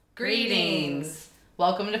Greetings!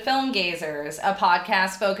 Welcome to Film Gazers, a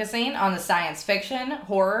podcast focusing on the science fiction,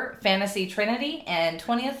 horror, fantasy trinity, and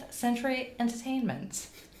 20th century entertainment.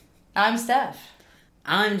 I'm Steph.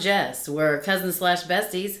 I'm Jess. We're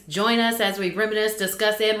cousins/besties. Join us as we reminisce,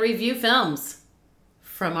 discuss, and review films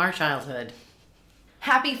from our childhood.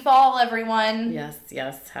 Happy fall, everyone. Yes.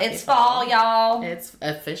 Happy it's fall, y'all. It's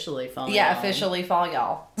officially fall, Yeah, officially fall,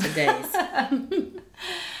 y'all. Today's.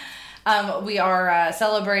 We are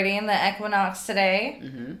celebrating the equinox today.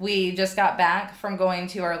 Mm-hmm. We just got back from going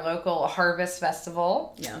to our local harvest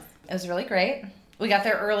festival. Yeah. It was really great. We got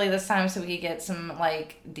there early this time so we could get some,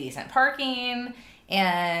 decent parking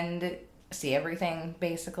and see everything,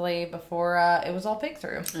 basically, before it was all picked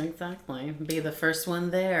through. Exactly. Be the first one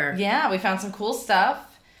there. Yeah, we found some cool stuff.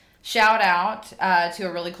 Shout out to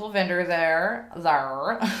a really cool vendor there.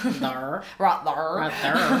 Right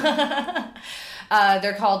there.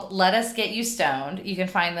 They're called Let Us Get You Stoned. You can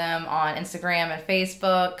find them on Instagram and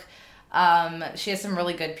Facebook. She has some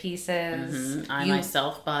really good pieces. Mm-hmm. I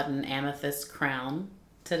myself bought an amethyst crown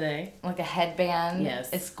today. Like a headband. Yes.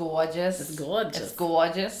 It's gorgeous. It's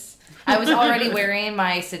gorgeous. I was already wearing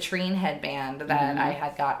my citrine headband that I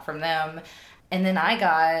had got from them. And then I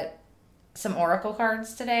got some oracle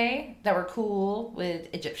cards today that were cool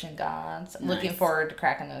with Egyptian gods. Nice. Looking forward to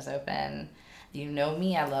cracking those open. You know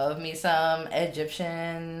me, I love me some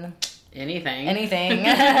Egyptian... Anything.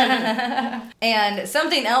 And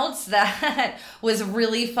something else that was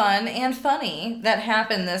really fun and funny that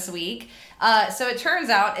happened this week. So it turns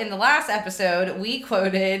out in the last episode, we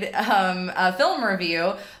quoted a film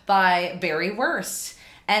review by Barry Wurst.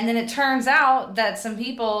 And then it turns out that some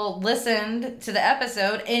people listened to the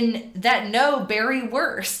episode and that know Barry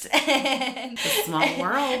Wurst. It's a small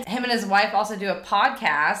world. Him and his wife also do a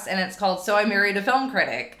podcast, and it's called So I Married a Film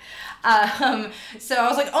Critic. So I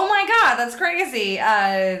was like, oh my God, that's crazy.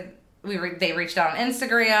 They reached out on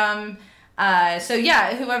Instagram. So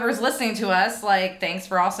yeah, whoever's listening to us, thanks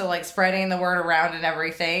for also spreading the word around and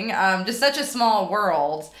everything. Just such a small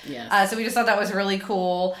world. Yes. So we just thought that was really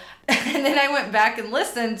cool. And then I went back and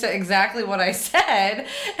listened to exactly what I said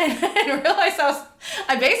and I realized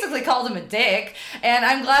I basically called him a dick, and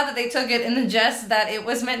I'm glad that they took it in the jest that it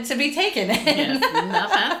was meant to be taken in. Yes, no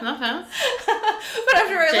offense. But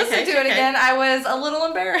after I listened to it again, I was a little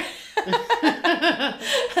embarrassed.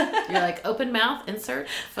 You're like, open mouth, insert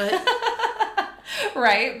foot.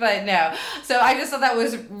 Right, but no. So I just thought that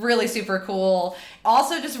was really super cool.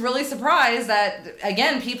 Also just really surprised that,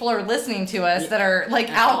 again, people are listening to us that are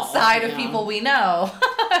outside of people we know.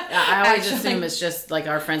 I always assume it's just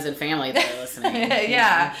our friends and family that are listening.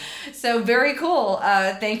 Yeah. So very cool.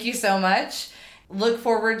 Thank you so much. Look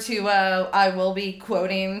forward to, I will be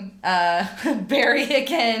quoting Barry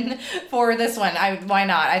again for this one. Why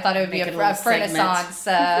not? I thought it would be a Frenaissance.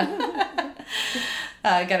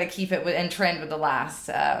 Gotta keep it in trend with the last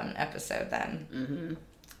episode then.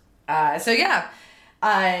 Mm-hmm. So yeah,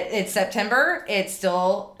 it's September. It's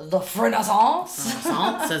still the Frenaissance.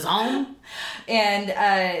 Saison.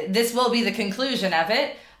 And this will be the conclusion of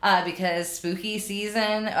it. Because spooky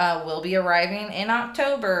season will be arriving in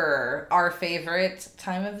October, our favorite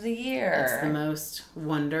time of the year. It's the most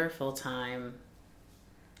wonderful time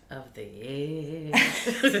of the year.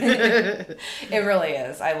 It really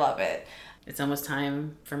is. I love it. It's almost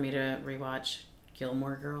time for me to rewatch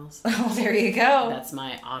Gilmore Girls. Oh, there you go. That's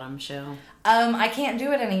my autumn show. I can't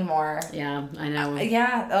do it anymore. Yeah, I know.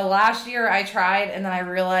 Last year I tried, and then I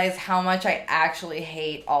realized how much I actually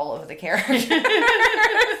hate all of the characters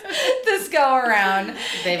this go around.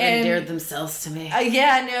 They've endeared themselves to me.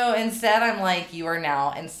 Instead I'm like, you are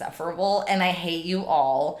now insufferable, and I hate you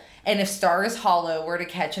all. And if Stars Hollow were to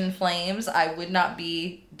catch in flames, I would not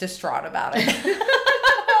be distraught about it.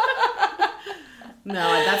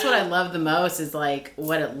 No, that's what I love the most is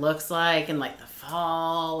what it looks like and the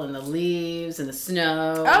fall and the leaves and the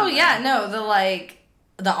snow. Oh yeah, no, the ambiance.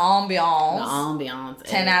 The ambiance.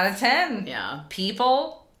 10 out of 10. Yeah.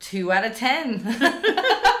 People, 2 out of 10.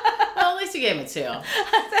 Well, at least you gave it 2.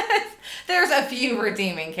 There's a few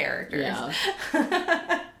redeeming characters. Yeah.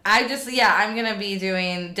 I'm going to be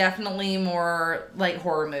doing definitely more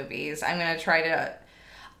horror movies. I'm going to try to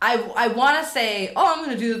I want to say, I'm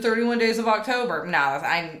going to do the 31 Days of October. No,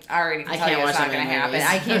 I already can tell you it's not going to happen.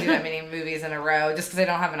 I can't do that many movies in a row just because I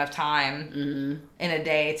don't have enough time in a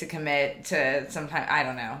day to commit to sometime, I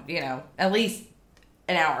don't know, at least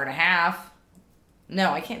an hour and a half.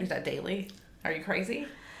 No, I can't do that daily. Are you crazy?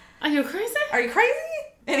 Are you crazy?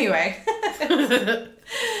 Anyway.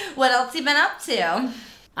 What else you been up to?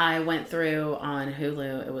 I went through on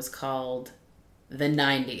Hulu. It was called The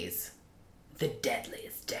 90s. The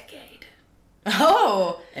Deadliest Decade.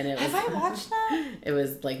 Oh, and it have was, I watched that? It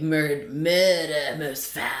was like murder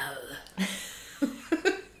most foul.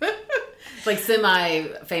 It's like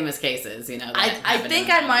semi-famous cases, you know. I think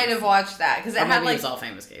I might have watched that because it had like it was all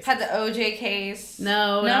famous cases. Had the OJ case.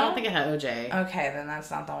 No, I don't think it had OJ. Okay, then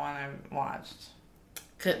that's not the one I watched.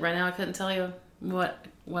 Right now, I couldn't tell you what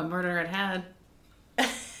murder it had.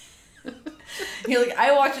 You're like,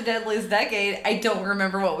 I watched A Deadliest Decade. I don't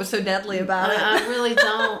remember what was so deadly about it. I really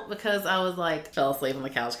don't, because I was like, fell asleep on the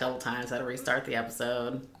couch a couple times, had to restart the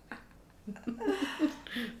episode.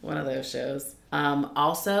 One of those shows.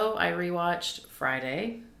 Also, I rewatched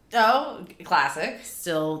Friday. Oh, classic.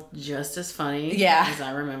 Still just as funny as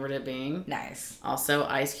I remembered it being. Nice. Also,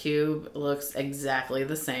 Ice Cube looks exactly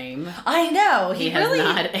the same. I know. He has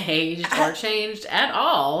not aged or changed at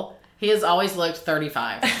all. He has always looked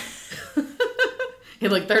 35. He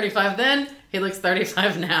looked 35 then. He looks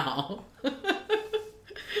 35 now. I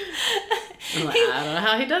don't know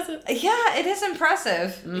how he does it. Yeah, it is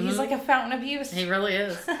impressive. Mm-hmm. He's like a fountain of youth. He really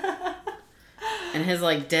is. And his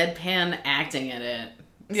like deadpan acting in it.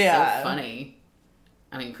 Yeah. So funny.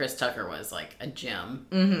 I mean, Chris Tucker was like a gem.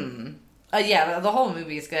 Mm-hmm. Yeah, the whole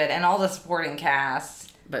movie is good, and all the supporting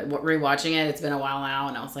cast. But rewatching it, it's been a while now,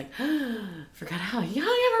 and I was like, forgot how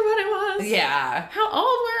young everybody was. Yeah. How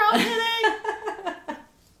old we're all getting.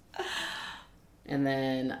 And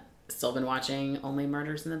then still been watching Only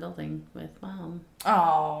Murders in the Building with Mom.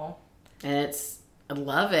 Oh. And I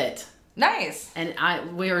love it. Nice.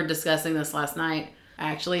 And we were discussing this last night.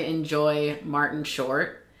 I actually enjoy Martin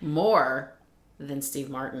Short more than Steve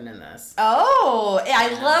Martin in this. Oh,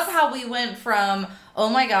 I love how we went from, oh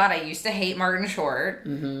my God, I used to hate Martin Short,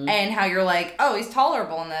 mm-hmm. and how you're like, oh, he's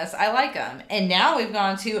tolerable in this. I like him. And now we've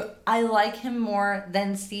gone to, I like him more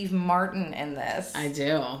than Steve Martin in this. I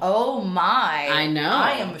do. Oh my. I know.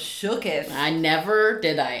 I am shooketh.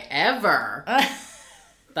 I ever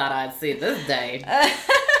thought I'd see this day.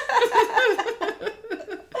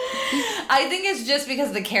 I think it's just because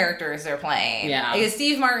of the characters they're playing. Yeah. Because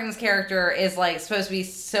Steve Martin's character is like supposed to be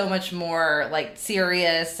so much more like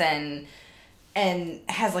serious and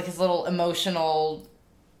has like his little emotional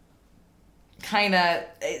kind of.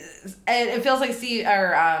 It feels like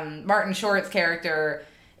Martin Short's character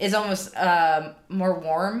is almost more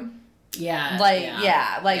warm. Yeah.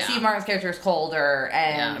 Steve Martin's character is colder,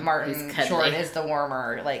 and Martin Short is the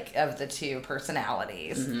warmer, like, of the two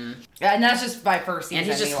personalities. Mm-hmm. And that's just by first season.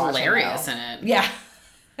 And he's just hilarious in it. Yeah.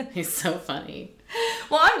 He's so funny.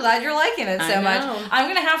 Well, I'm glad you're liking it so much. know. I'm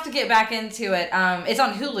going to have to get back into it. It's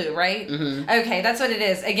on Hulu, right? Mm-hmm. Okay, that's what it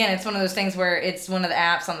is. Again, it's one of those things where it's one of the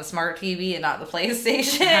apps on the smart TV and not the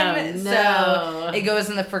PlayStation. Oh, no. So it goes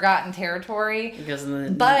in the forgotten territory. It goes in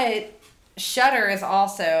the... But Shudder is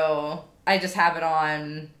also, I just have it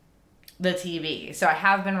on the TV. So I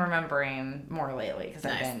have been remembering more lately because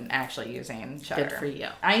I've been actually using Shudder. Good for you.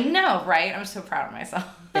 I know, right? I'm so proud of myself.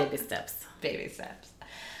 Baby steps. Baby steps.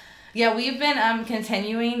 Yeah, we've been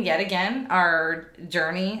continuing yet again our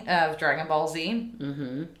journey of Dragon Ball Z.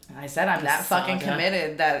 Mm-hmm. I said I'm that fucking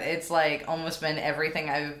committed that it's like almost been everything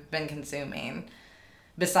I've been consuming.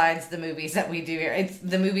 Besides the movies that we do here. It's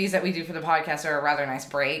the movies that we do for the podcast are a rather nice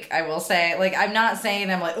break, I will say. Like, I'm not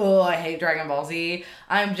saying I'm like, oh, I hate Dragon Ball Z.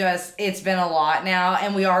 I'm just, it's been a lot now,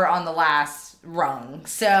 and we are on the last rung.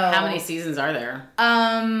 So how many seasons are there?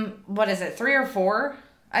 What is it, 3 or 4,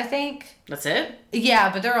 I think? That's it?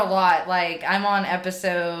 Yeah, but they're a lot. Like, I'm on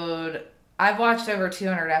I've watched over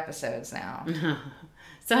 200 episodes now.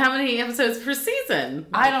 So how many episodes per season?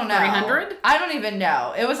 I don't know. 300? I don't even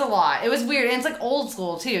know. It was a lot. It was weird. And it's like old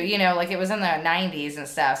school too, you know, like it was in the 90s and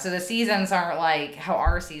stuff. So the seasons aren't like how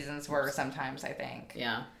our seasons were sometimes, I think.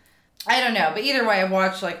 Yeah. I don't know. But either way, I've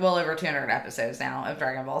watched like well over 200 episodes now of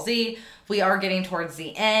Dragon Ball Z. We are getting towards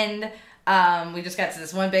the end. We just got to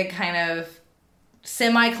this one big kind of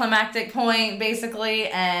semi-climactic point, basically.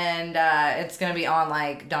 And it's going to be on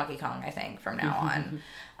like Donkey Kong, I think, from now on.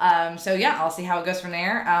 So yeah, I'll see how it goes from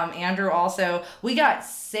there. Andrew also, we got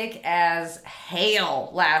sick as hail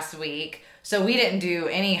last week, so we didn't do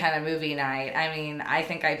any kind of movie night. I mean, I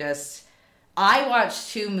think I watched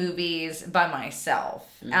 2 movies by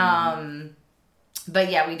myself. Mm-hmm. But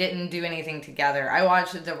yeah, we didn't do anything together. I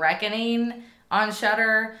watched The Reckoning on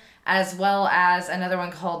Shudder, as well as another one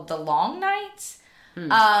called The Long Night.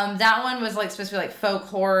 That one was like supposed to be like folk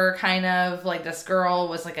horror, kind of like this girl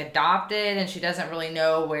was like adopted and she doesn't really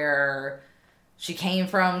know where she came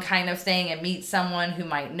from, kind of thing, and meets someone who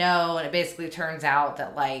might know, and it basically turns out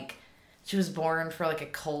that like she was born for like a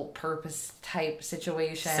cult purpose type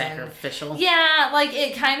situation. Sacrificial. Yeah, like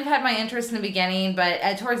it kind of had my interest in the beginning, but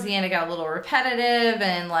towards the end it got a little repetitive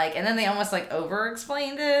and then they almost like over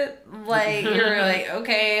explained it. Like you're like,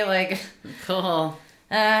 okay, like cool.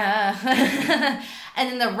 And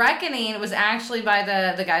then The Reckoning was actually by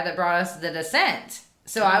the guy that brought us The Descent.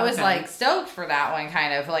 So I was like stoked for that one,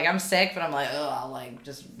 kind of like I'm sick, but I'm like, oh, I'll like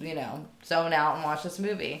just zone out and watch this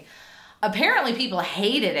movie. Apparently, people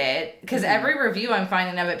hated it because every review I'm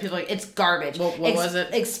finding of it, people are like, it's garbage. What was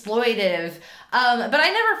it? Exploitive. But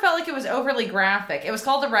I never felt like it was overly graphic. It was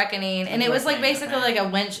called The Reckoning, and it was like basically like a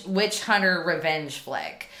witch hunter revenge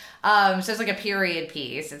flick. So it's like a period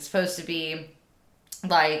piece. It's supposed to be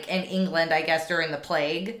like in England, I guess, during the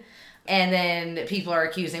plague. And then people are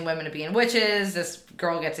accusing women of being witches. This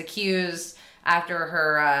girl gets accused after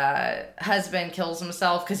her husband kills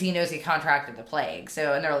himself because he knows he contracted the plague.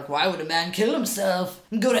 So, and they're like, why would a man kill himself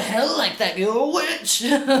and go to hell like that? You're a witch.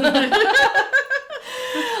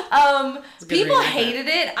 People hated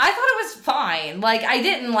it. I thought it was fine. Like, I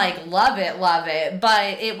didn't like love it,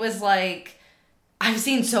 but it was like, I've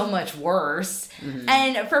seen so much worse. Mm-hmm.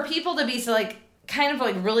 And for people to be so like, kind of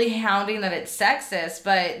like really hounding that it's sexist,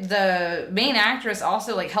 but the main actress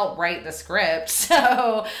also like helped write the script,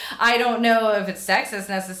 so I don't know if it's sexist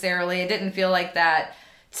necessarily. It didn't feel like that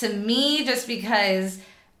to me, just because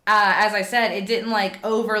as I said, it didn't like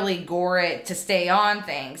overly gore it to stay on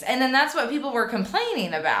things. And then that's what people were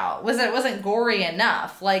complaining about, was that it wasn't gory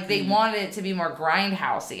enough. Like they wanted it to be more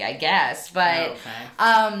grindhousey, I guess. But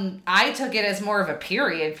I took it as more of a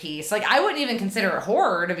period piece. Like I wouldn't even consider it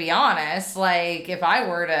horror, to be honest. Like if I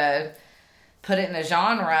were to put it in a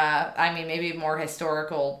genre, I mean maybe more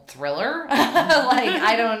historical thriller.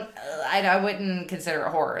 I wouldn't consider it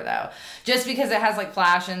horror though. Just because it has like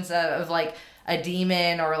flashes of like a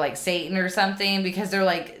demon or like Satan or something, because they're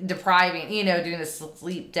like depriving, doing the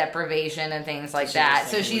sleep deprivation and things like that.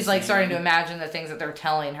 So she's like starting to imagine the things that they're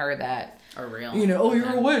telling her that are real. Oh,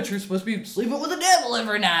 you're a witch. You're supposed to be sleeping with the devil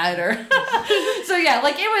every night, or so yeah.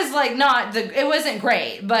 Like it was like it wasn't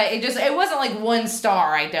great, but it wasn't like 1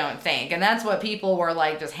 star, I don't think, and that's what people were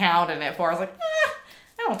like just hounding it for. I was like,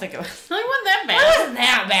 I don't think it was. It wasn't that bad. It wasn't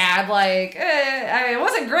that bad. Like, I mean, it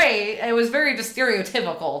wasn't great. It was very just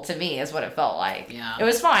stereotypical to me, is what it felt like. Yeah. It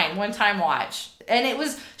was fine. 1-time watch. And it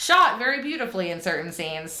was shot very beautifully in certain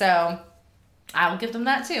scenes. So, I'll give them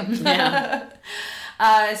that too. Yeah.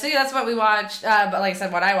 So, yeah, that's what we watched. But like I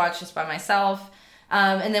said, what I watched just by myself.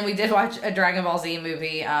 And then we did watch a Dragon Ball Z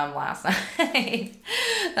movie last night.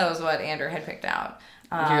 That was what Andrew had picked out.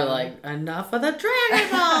 You're like, enough of the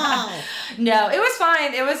Dragon Ball! No, it was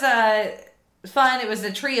fine. It was fun. It was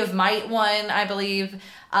the Tree of Might one, I believe.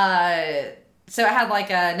 So it had like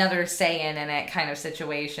another Saiyan in it kind of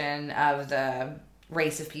situation of the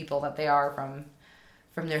race of people that they are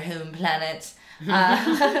from their home planet.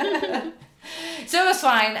 So it was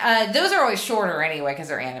fine. Those are always shorter anyway because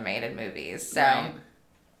they're animated movies. So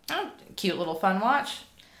cute little fun watch.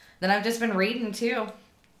 Then I've just been reading too.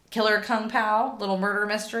 Killer Kung Pao, little murder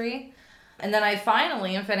mystery. And then I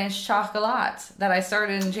finally finished Chocolat that I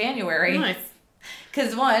started in January. Nice.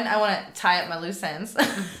 Because 1, I want to tie up my loose ends.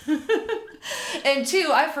 And 2,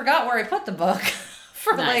 I forgot where I put the book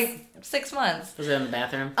for like 6 months. Was it in the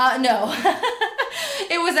bathroom? No.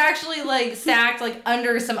 It was actually like stacked like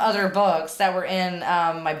under some other books that were in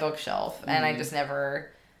my bookshelf. And I just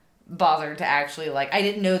never bothered to actually I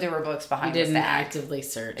didn't know there were books behind the stack. You didn't actively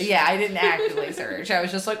search. Yeah, I didn't actively search. I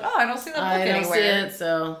was just like, oh, I don't see that book anywhere. I don't see it,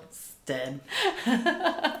 so it's dead.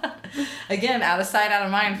 Again, out of sight, out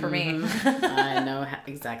of mind for me. I know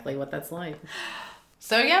exactly what that's like.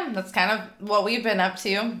 So yeah, that's kind of what we've been up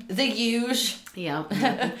to. The huge.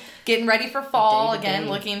 Yeah. Getting ready for fall again.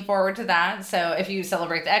 Looking forward to that. So if you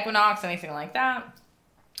celebrate the equinox, anything like that,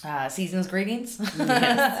 season's greetings.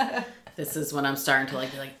 Yes. This is when I'm starting to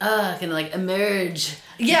be like, can emerge.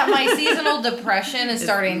 Yeah, my seasonal depression is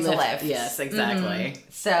starting to lift. Yes, exactly. Mm-hmm.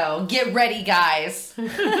 So get ready, guys.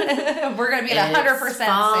 We're gonna be at 100%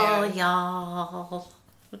 fall, soon, y'all.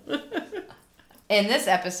 In this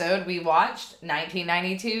episode, we watched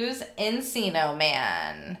 1992's Encino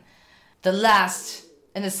Man, the last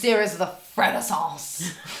in the series of the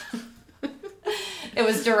Frenaissance. It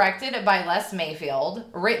was directed by Les Mayfield,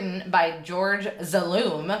 written by George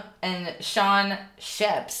Zaloom and Sean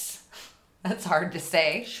Sheps. That's hard to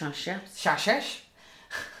say. Sean Sheps. Shashish.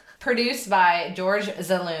 Produced by George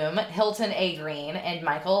Zaloom, Hilton A. Green, and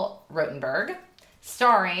Michael Rotenberg.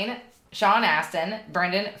 Starring Sean Astin,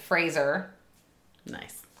 Brendan Fraser.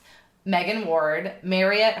 Nice. Megan Ward,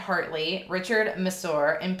 Marriott Hartley, Richard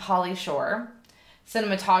Masur, and Polly Shore.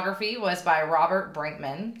 Cinematography was by Robert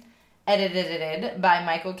Brinkman. Edited by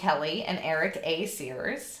Michael Kelly and Eric A.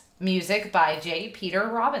 Sears. Music by J. Peter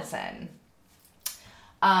Robinson.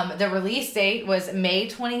 The release date was May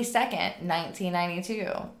 22nd, 1992.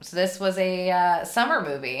 So this was a summer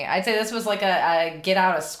movie. I'd say this was like a get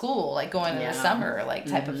out of school, like going in the summer, like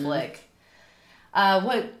type of flick.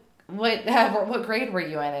 What grade were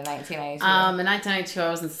you in 1992? In 1992,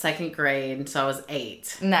 I was in second grade, so I was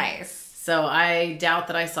 8. Nice. So I doubt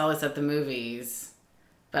that I saw this at the movies.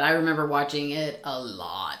 But I remember watching it a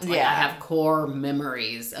lot. Like, I have core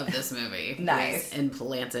memories of this movie. Nice.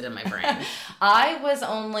 Implanted in my brain. I was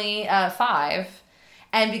only 5.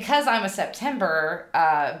 And because I'm a September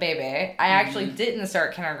baby, I actually didn't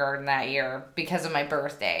start kindergarten that year because of my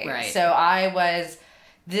birthday. Right. So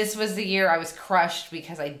this was the year I was crushed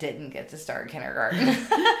because I didn't get to start kindergarten.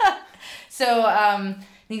 So,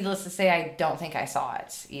 needless to say, I don't think I saw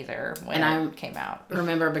it either when it came out.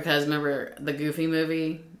 Remember the Goofy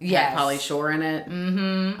movie? Yes. Had Pauly Shore in it.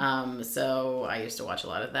 Mm-hmm. So I used to watch a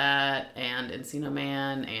lot of that, and Encino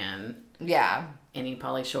Man, and any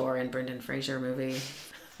Pauly Shore and Brendan Fraser movie.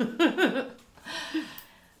 And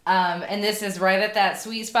this is right at that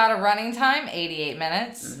sweet spot of running time, 88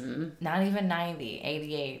 minutes. Mm-hmm. Not even 90,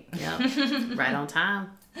 88. Yep. Right on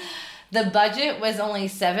time. The budget was only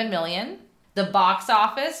 $7 million. The box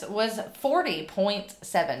office was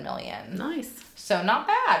 $40.7 million. Nice. So not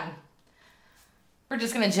bad. We're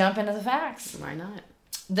just going to jump into the facts. Why not?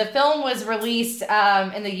 The film was released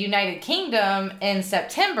in the United Kingdom in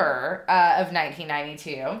September of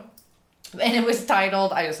 1992. And it was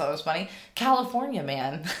titled, I just thought it was funny, California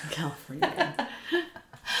Man. California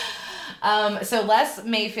Man. So Les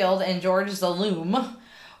Mayfield and George Zaloom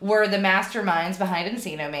were the masterminds behind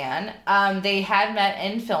Encino Man. They had met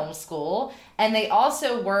in film school, and they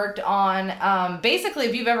also worked on, basically,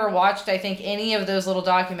 if you've ever watched, I think, any of those little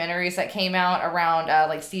documentaries that came out around,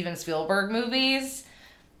 like, Steven Spielberg movies,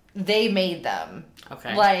 they made them.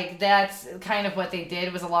 Okay. Like, that's kind of what they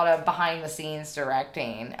did, was a lot of behind-the-scenes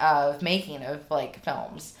directing of making of, like,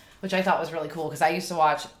 films, which I thought was really cool, because I used to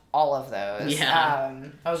watch all of those. Yeah.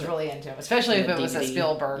 I was really into them, especially if it was a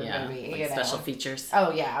Spielberg movie. Like special features.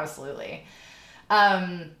 Oh, yeah, absolutely.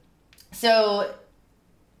 So,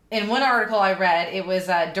 in one article I read, it was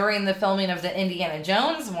during the filming of the Indiana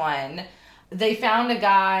Jones one, they found a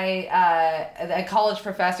guy, a college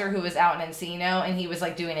professor who was out in Encino, and he was,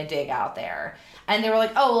 like, doing a dig out there. And they were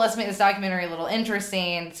like, oh, well, let's make this documentary a little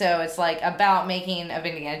interesting. So it's, like, about making of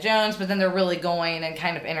Indiana Jones, but then they're really going and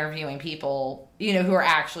kind of interviewing people, you know, who are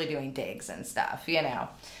actually doing digs and stuff, you know.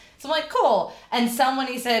 So I'm like, cool. And someone,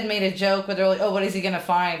 he said, made a joke where they're like, oh, what is he going to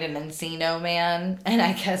find? An Encino Man? And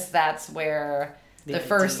I guess that's where the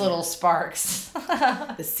first little sparks.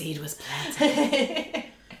 The seed was planted.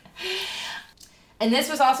 And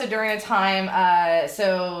this was also during a time,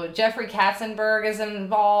 so Jeffrey Katzenberg is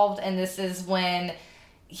involved, and this is when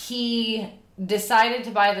he decided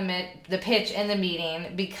to buy the pitch in the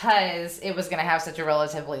meeting because it was going to have such a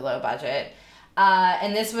relatively low budget.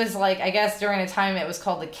 And this was, like, I guess during a time it was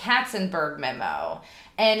called the Katzenberg Memo.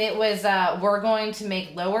 And it was, we're going to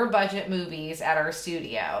make lower budget movies at our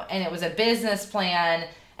studio. And it was a business plan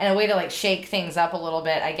and a way to, like, shake things up a little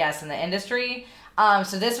bit, I guess, in the industry.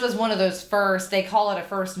 So this was one of those first, they call it a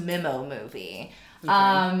first memo movie. Okay.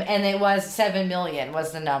 And it was $7 million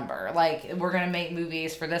was the number. Like, we're going to make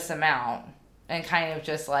movies for this amount and kind of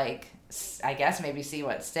just, like, I guess maybe see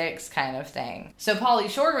what sticks kind of thing. So Pauly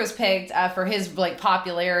Shore was picked for his, like,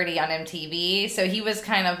 popularity on MTV. So he was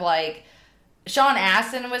kind of like, Sean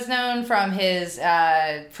Astin was known from his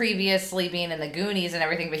previously being in the Goonies and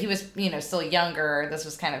everything, but he was, you know, still younger. This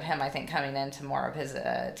was kind of him, I think, coming into more of his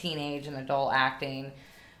teenage and adult acting.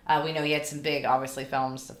 We know he had some big, obviously,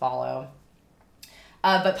 films to follow.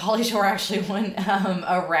 But Pauly Shore actually won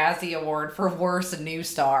a Razzie Award for Worst New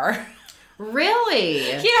Star.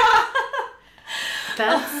 Really? Yeah.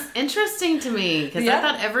 That's interesting to me, because I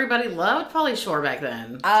thought everybody loved Pauly Shore back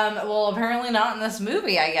then. Well, apparently not in this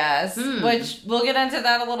movie, I guess. Which, we'll get into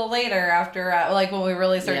that a little later after, like, when we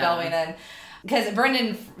really start delving in. Because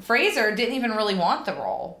Brendan Fraser didn't even really want the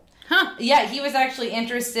role. Huh. Yeah, he was actually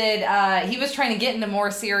interested, he was trying to get into more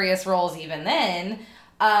serious roles even then.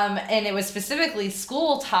 And it was specifically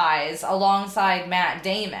School Ties alongside Matt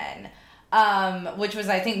Damon. Which was,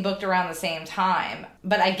 I think, booked around the same time.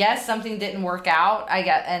 But I guess something didn't work out,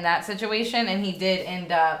 in that situation, and he did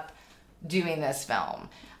end up doing this film.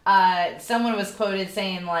 Someone was quoted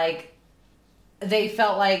saying, like, they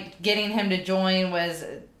felt like getting him to join was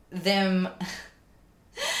them...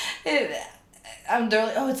 they're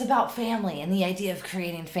like, oh, it's about family and the idea of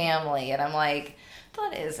creating family. And I'm like,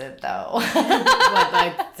 What is it though?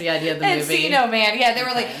 That's the idea of the movie. Encino Man. Yeah, they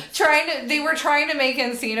were like trying to make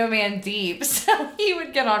Encino Man deep, so he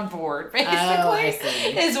would get on board. Basically, I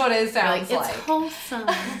see. Is what it sounds like. It's wholesome.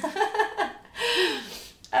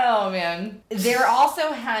 Oh man, there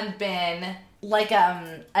also had been like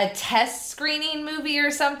a test screening movie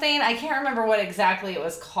or something. I can't remember what exactly it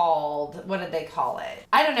was called. What did they call it?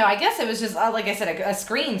 I don't know. I guess it was just, like I said, a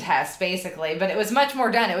screen test, basically. But it was much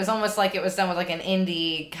more done. It was almost like it was done with like an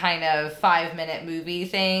indie kind of 5-minute movie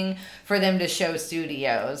thing for them to show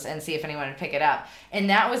studios and see if anyone would pick it up.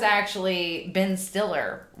 And that was actually, Ben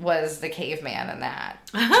Stiller was the caveman in that.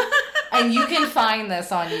 And you can find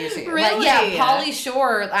this on YouTube. Really? Like, yeah, Pauly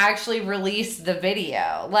Shore actually released the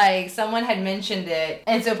video. Like, someone had mentioned it.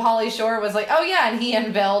 And so Pauly Shore was like, oh, yeah. And he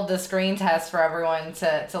unveiled the screen test for everyone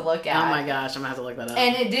to look at. Oh, my gosh. I'm going to have to look that up.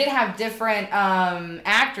 And it did have different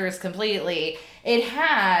actors completely. It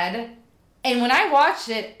had... And when I watched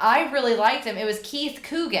it, I really liked him. It was Keith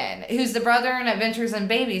Coogan, who's the brother in Adventures in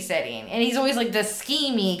Babysitting. And he's always like the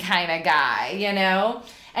schemy kind of guy, you know?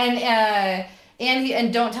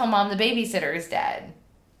 And Don't Tell Mom the Babysitter is dead.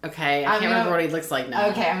 Okay, I can't remember what he looks like now.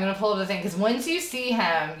 Okay, I'm going to pull up the thing. Because once you see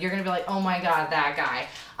him, you're going to be like, oh my God, that guy.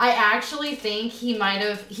 I actually think he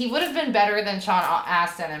would have been better than Sean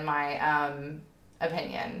Astin in my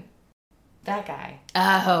opinion. That guy.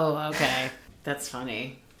 Oh, okay. That's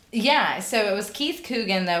funny. Yeah, so it was Keith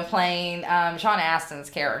Coogan, though, playing Sean Astin's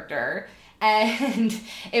character. And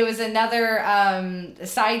it was another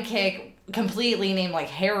sidekick completely named, like,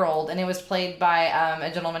 Harold, and it was played by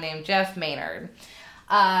a gentleman named Jeff Maynard.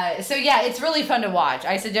 So, yeah, it's really fun to watch.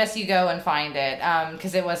 I suggest you go and find it,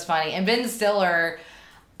 because it was funny. And Ben Stiller,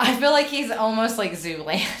 I feel like he's almost like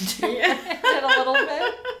Zoolander in a little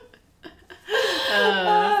bit.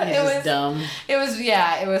 It was dumb.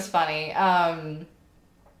 It was funny.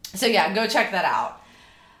 So yeah, go check that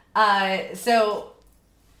out. So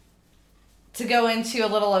to go into a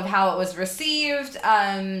little of how it was received,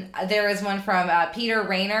 there is one from Peter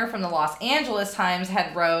Rayner from the Los Angeles Times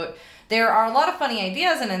had wrote, there are a lot of funny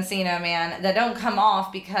ideas in Encino Man that don't come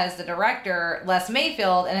off because the director, Les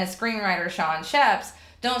Mayfield, and his screenwriter, Sean Sheps,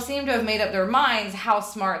 don't seem to have made up their minds how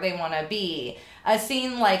smart they want to be. A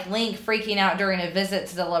scene like Link freaking out during a visit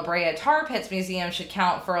to the La Brea Tar Pits Museum should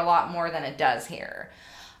count for a lot more than it does here.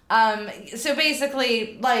 So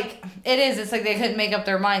basically, like, it's like they couldn't make up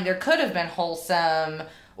their mind. There could have been wholesome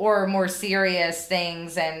or more serious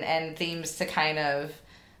things and themes to kind of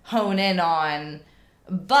hone in on,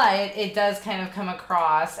 but it does kind of come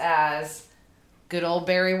across as good old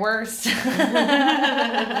Barry Wurst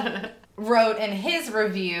wrote in his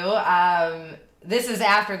review. This is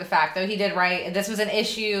after the fact, though. He did write, this was an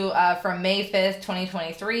issue from May 5th,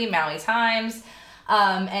 2023, Maui Times.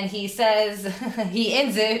 And he says, he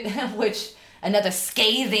ends it, which, another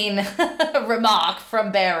scathing remark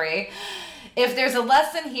from Barry. If there's a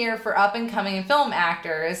lesson here for up-and-coming film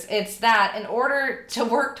actors, it's that in order to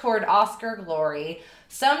work toward Oscar glory,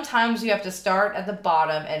 sometimes you have to start at the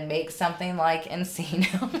bottom and make something like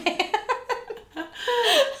Encino Man.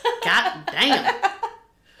 God damn.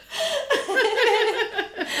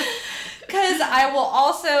 Because I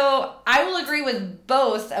will agree with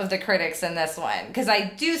both of the critics in this one. Because I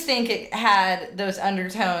do think it had those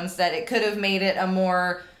undertones that it could have made it a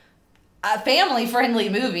more family-friendly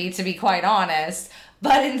movie, to be quite honest.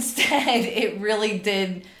 But instead, it really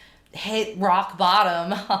did hit rock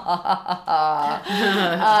bottom.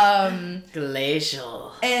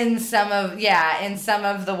 Glacial. In some of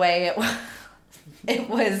the way it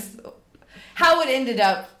was, how it ended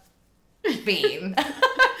up being.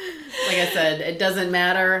 Like I said, it doesn't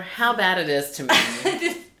matter how bad it is to me.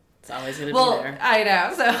 It's always going to be there. I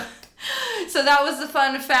know. So that was the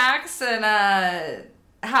fun facts and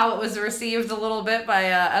how it was received a little bit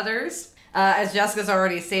by others. As Jessica's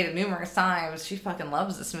already stated numerous times, she fucking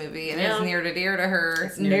loves this movie and it's near to dear to her.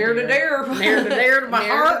 It's near to dear. Near to dear to my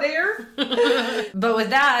heart. Dear. But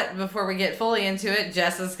with that, before we get fully into it,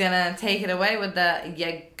 Jess is going to take it away with the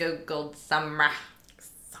Ya Googled Summer.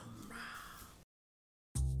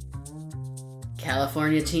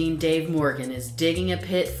 California teen Dave Morgan is digging a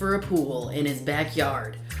pit for a pool in his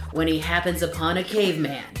backyard when he happens upon a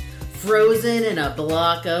caveman frozen in a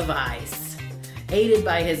block of ice. Aided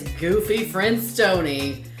by his goofy friend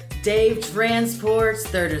Stoney, Dave transports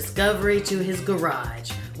their discovery to his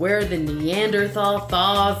garage where the Neanderthal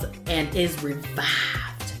thaws and is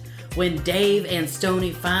revived. When Dave and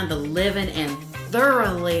Stoney find the living and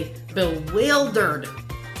thoroughly bewildered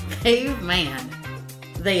caveman,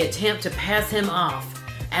 they attempt to pass him off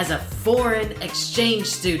as a foreign exchange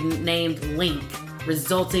student named Link,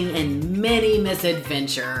 resulting in many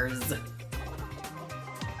misadventures.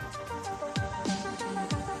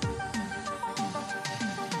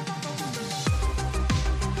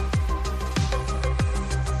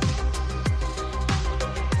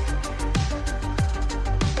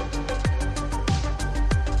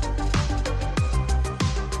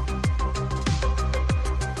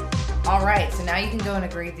 All right, so now you can go into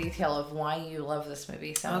great detail of why you love this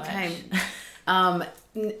movie so much.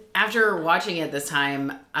 After watching it this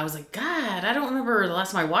time, I was like, God, I don't remember the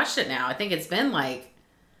last time I watched it now. I think it's been like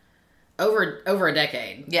over a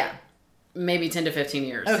decade. Yeah. Maybe 10 to 15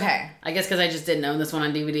 years. Okay. I guess because I just didn't own this one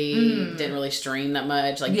on DVD. Didn't really stream that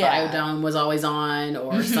much. Like, Biodome was always on,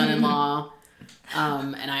 or Son-in-Law.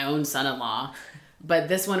 And I own Son-in-Law. But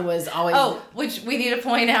this one was always... Oh, which we need to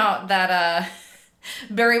point out that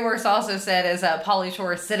Barry Worse also said is Pauly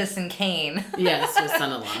Shore's Citizen Kane. Yes, with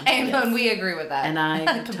Son-in-Law. And we agree with that. And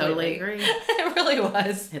I totally agree. It really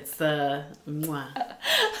was. It's the... Mwah.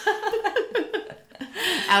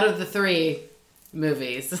 Out of the 3...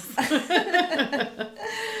 movies.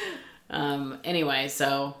 Anyway,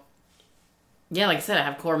 so yeah, like I said, I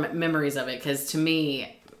have core memories of it because to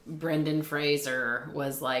me, Brendan Fraser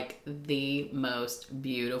was like the most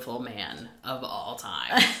beautiful man of all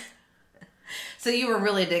time. So you were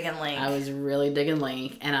really digging Link. I was really digging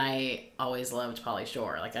Link, and I always loved Pauly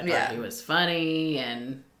Shore. Like I thought he was funny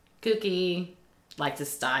and kooky. Liked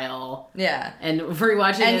his style. Yeah. And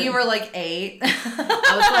rewatching it. And you were like 8.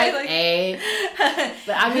 I was like 8.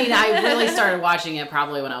 But I mean, I really started watching it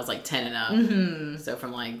probably when I was like 10 and up. Mm-hmm. So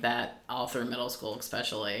from like that all through middle school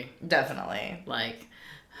especially. Definitely. Like,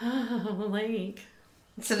 oh, Link.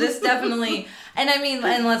 So this definitely, and I mean,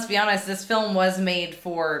 and let's be honest, this film was made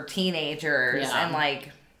for teenagers and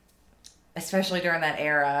like, especially during that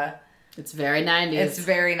era. It's very 90s. It's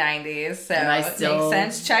very 90s, so and it makes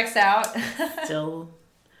sense. Checks out. Still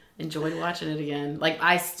enjoyed watching it again. Like,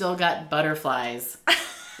 I still got butterflies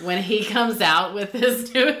when he comes out with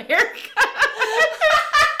his new haircut.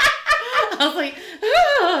 I was like,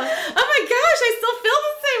 oh my gosh, I still feel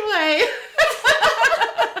the same way.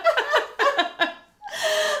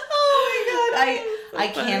 Oh my god, I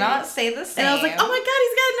cannot say the same. And I was like, oh my god,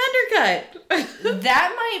 he's got an undercut. That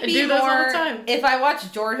might be more, if I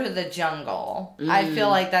watch George of the Jungle, I feel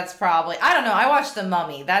like that's probably, I don't know, I watched The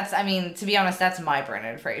Mummy. That's, I mean, to be honest, that's my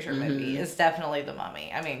Brendan Fraser movie. It's definitely The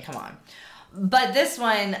Mummy. I mean, come on. But this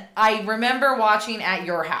one, I remember watching at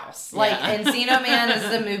your house. Like, Encino Man is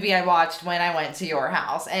the movie I watched when I went to your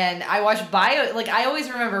house. And I watched I always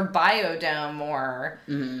remember Biodome more.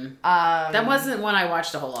 That wasn't one I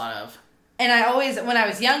watched a whole lot of. And I always, when I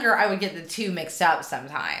was younger, I would get the two mixed up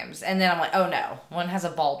sometimes. And then I'm like, oh no, one has a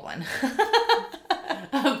bald one.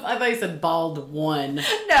 I thought you said bald one.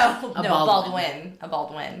 No, Baldwin. A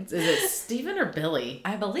Baldwin. Is it Steven or Billy?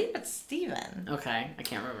 I believe it's Steven. Okay, I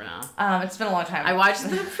can't remember now. It's been a long time. I watched the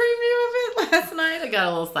preview of it last night. I got a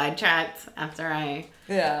little sidetracked after I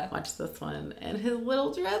watched this one. And his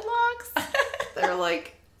little dreadlocks, they're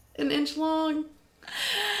like an inch long.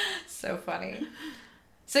 So funny.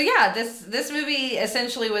 So yeah, this movie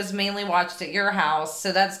essentially was mainly watched at your house.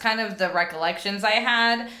 So that's kind of the recollections I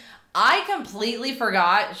had. I completely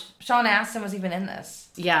forgot Sean Astin was even in this.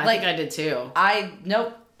 Yeah, I think I did too.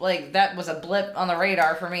 Nope. Like, that was a blip on the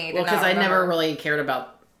radar for me. Well, because I never really cared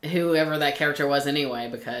about whoever that character was anyway,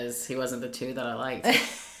 because he wasn't the two that I liked.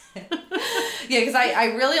 Yeah, because I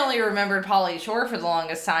really only remembered Pauly Shore for the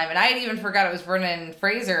longest time, and I had even forgot it was Brendan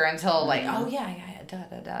Fraser until like, oh yeah,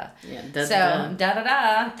 da-da-da. Yeah, da-da-da. So,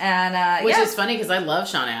 da-da-da. And, which is funny, because I love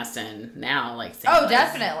Sean Astin now. Like,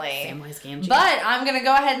 definitely. Samwise Gamgee. But I'm going to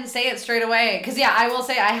go ahead and say it straight away. Because, yeah, I will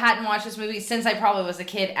say I hadn't watched this movie since I probably was a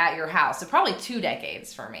kid at your house. So, probably 2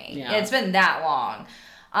 decades for me. Yeah. It's been that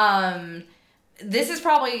long. This is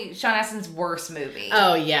probably Sean Astin's worst movie.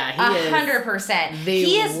 Oh, yeah. He is 100%.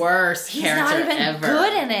 The worst character ever. He's not even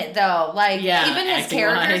good in it, though. Like, even his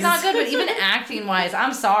character's not good, but even acting-wise,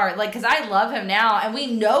 I'm sorry. Like, because I love him now, and we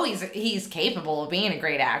know he's capable of being a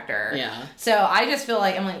great actor. Yeah. So, I just feel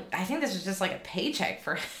like, I think this was just like a paycheck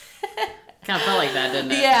for kind of felt like that,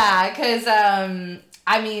 didn't it? Yeah, because,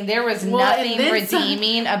 there was nothing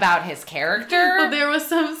redeeming about his character. Well, there was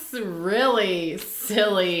some really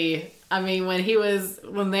silly... when they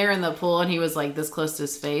were in the pool and he was like this close to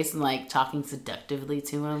his face and like talking seductively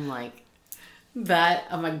to him, like that,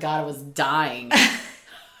 oh my god, I was dying. I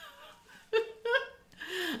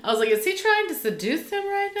was like, is he trying to seduce him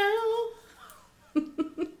right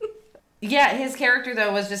now? Yeah, his character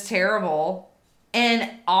though was just terrible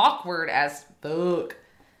and awkward as fuck.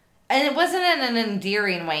 And it wasn't in an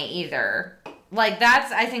endearing way either. Like,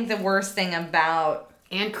 that's, I think, the worst thing about...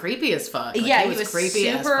 And creepy as fuck. Like, yeah, he was creepy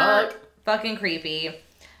as fuck. Fucking creepy.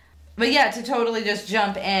 But yeah, to totally just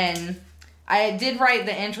jump in, I did write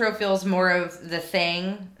the intro feels more of The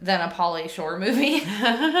Thing than a Pauly Shore movie.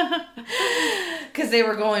 Because they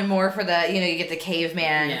were going more for the, you get the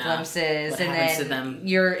caveman glimpses. What and then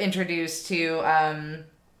you're introduced to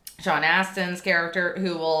Sean Astin's character,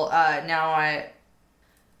 who will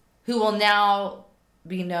who will now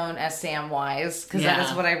be known as Samwise, because that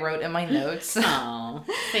is what I wrote in my notes. Oh,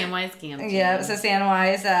 Samwise Gamgee. Yeah, so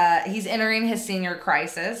Samwise, he's entering his senior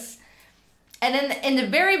crisis. And in the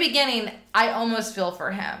very beginning, I almost feel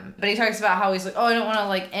for him. But he talks about how he's like, oh, I don't want to,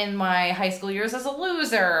 like, end my high school years as a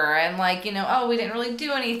loser. And, like, you know, oh, we didn't really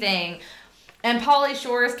do anything. And Pauly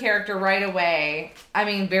Shore's character right away,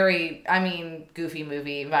 Goofy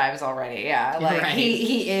movie vibes already, yeah. Like, right.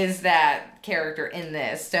 He is that character in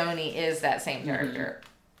this. Stoney is that same character.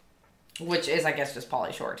 Mm-hmm. Which is, I guess, just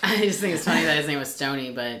Pauly Shore, too. I just think it's funny that his name was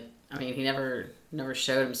Stoney, but, I mean, he never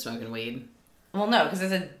showed him smoking weed. Well, no, because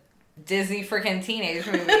it's a Disney freaking teenage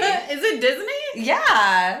movie. Is it Disney?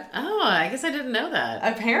 Yeah. Oh, I guess I didn't know that.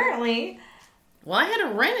 Apparently. Well, I had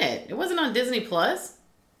to rent it. It wasn't on Disney Plus.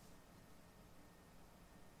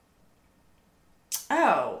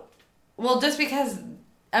 Oh. Well, just because,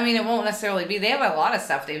 I mean, it won't necessarily be. They have a lot of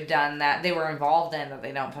stuff they've done that they were involved in that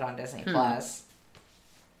they don't put on Disney Plus.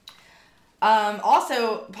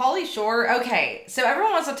 Also, Pauly Shore, okay, so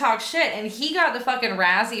everyone wants to talk shit, and he got the fucking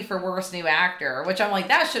Razzie for Worst New Actor, which I'm like,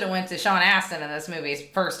 that should have went to Sean Astin in this movie,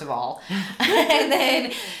 first of all. And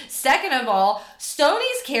then, second of all,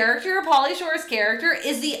 Stoney's character, Pauly Shore's character,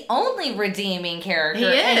 is the only redeeming character,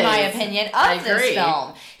 in my opinion, of this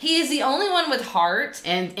film. He is the only one with heart.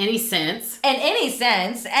 And any sense. And,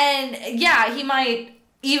 yeah, he might,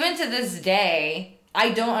 even to this day...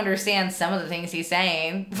 I don't understand some of the things he's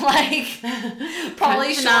saying. Like,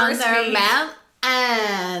 Pauly Shore speak.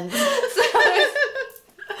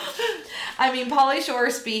 I mean, Pauly Shore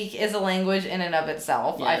speak is a language in and of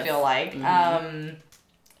itself, yes. I feel like. Mm-hmm.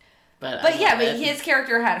 But his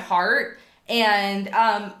character had heart. And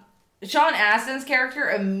Sean Astin's character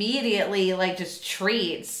immediately, like, just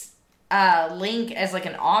treats Link as, like,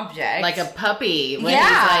 an object. Like a puppy. When he's,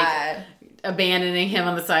 like, abandoning him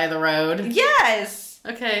on the side of the road. Yes.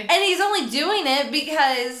 Okay. And he's only doing it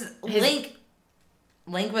because Link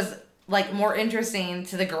was like more interesting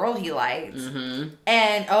to the girl he liked. Mm-hmm.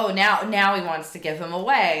 And now he wants to give him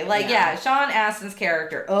away. Like Sean Astin's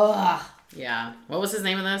character. Ugh. Yeah. What was his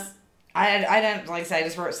name in this? I didn't like I said, I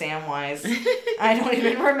just wrote Samwise. I don't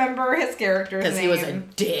even remember his character's name. Because he was a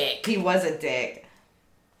dick. He was a dick.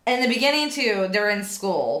 In the beginning too, they're in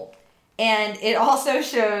school. And it also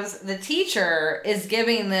shows the teacher is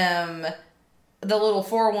giving them the little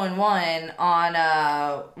 411 on,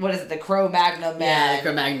 the Cro-Magnon Man. Yeah, the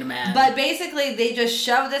Cro-Magnon Man. But basically, they just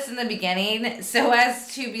shove this in the beginning so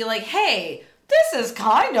as to be like, hey, this is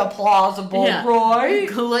kind of plausible, right?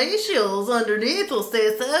 Glacials underneath will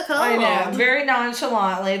stay so cold. I know, very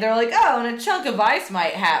nonchalantly. They're like, oh, and a chunk of ice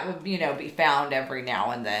might be found every now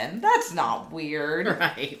and then. That's not weird.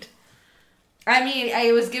 Right. I mean,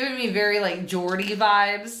 it was giving me very, like, Geordie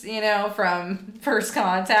vibes, from First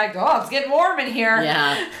Contact. Oh, it's getting warm in here.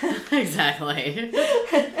 Yeah, exactly.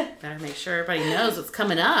 Better make sure everybody knows what's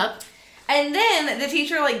coming up. And then the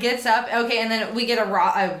teacher, like, gets up. Okay, and then we get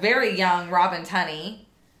a very young Robin Tunney.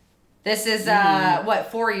 This is,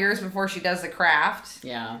 4 years before she does the craft.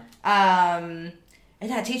 Yeah. And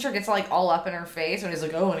that teacher gets, like, all up in her face when he's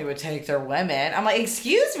like, oh, and he would take their women. I'm like,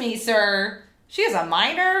 excuse me, sir. She is a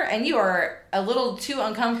minor, and you are a little too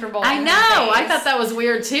uncomfortable. I know. I thought that was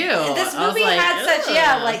weird too. This movie had such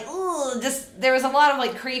there was a lot of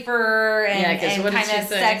like creeper and kind of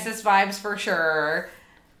sexist vibes for sure.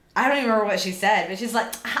 I don't even remember what she said, but she's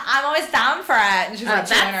like, "I'm always down for it," and she's like,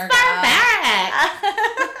 "That's barbaric."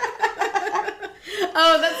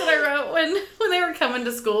 Oh, that's what I wrote when they were coming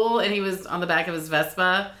to school, and he was on the back of his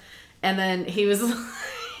Vespa, and then he was.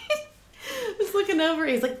 Looking over,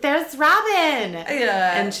 he's like, there's Robin.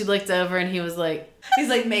 Yeah. And she looked over and he was like, he's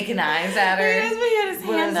like making eyes at her. He had his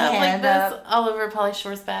hand up like this all over Pauly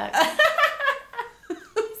Shore's back.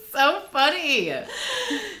 So funny.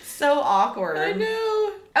 So awkward. I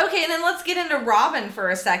know. Okay, and then let's get into Robin for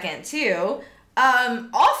a second too.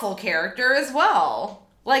 Awful character as well.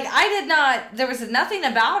 Like, there was nothing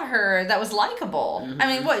about her that was likable. Mm-hmm.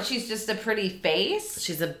 I mean, she's just a pretty face?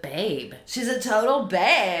 She's a babe. She's a total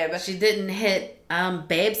babe. She didn't hit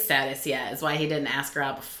babe status yet, is why he didn't ask her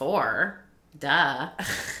out before. Duh.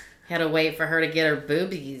 Had to wait for her to get her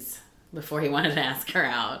boobies before he wanted to ask her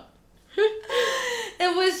out.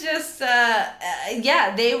 It was just,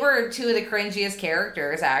 they were two of the cringiest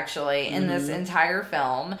characters, actually, in this entire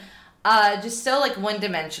film. Just so, like,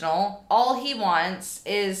 one-dimensional. All he wants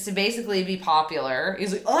is to basically be popular.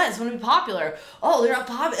 He's like, oh, I just want to be popular. Oh, they're not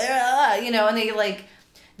popular. And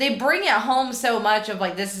they bring it home so much of,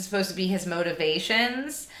 like, this is supposed to be his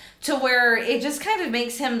motivations to where it just kind of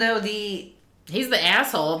makes him, though, the He's the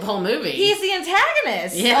asshole of the whole movie. He's the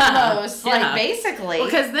antagonist, almost, like, basically.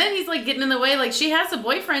 Because then he's, like, getting in the way. Like, she has a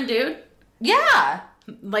boyfriend, dude. Yeah.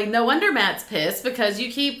 Like, no wonder Matt's pissed, because you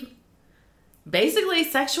keep basically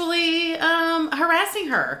sexually harassing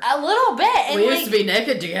her. A little bit. And we used to be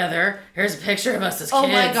naked together. Here's a picture of us as kids. Oh,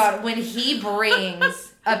 my God. When he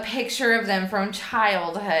brings a picture of them from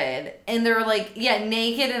childhood, and they're, like,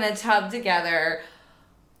 naked in a tub together,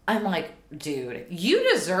 I'm like, dude, you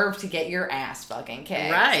deserve to get your ass fucking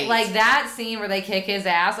kicked. Right. Like, that scene where they kick his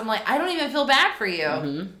ass, I'm like, I don't even feel bad for you.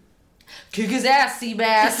 Mm-hmm. Kick his ass,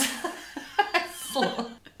 Seabass.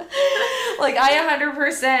 Like, I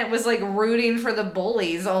 100% was, like, rooting for the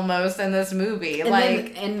bullies almost in this movie.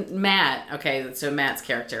 And Matt, okay, so Matt's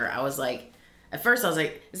character, I was like, at first I was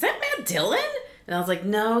like, is that Matt Dillon? And I was like,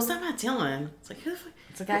 no, it's not Matt Dillon. It's like, who the fuck?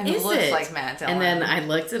 It's a guy who looks like Matt Dillon. And then I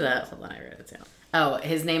looked it up. Hold on, I wrote it down. Oh,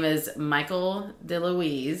 his name is Michael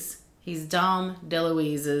DeLuise. He's Dom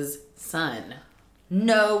DeLuise's son.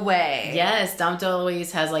 No way. Yes, Dom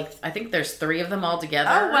DeLuise has, like, I think there's 3 of them all together.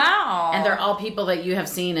 Oh, wow. And they're all people that you have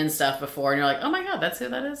seen and stuff before. And you're like, oh my God, that's who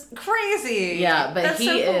that is? Crazy. Yeah, but that's he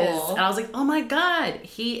so is. cool. And I was like, oh my God.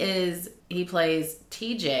 He plays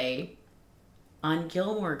TJ on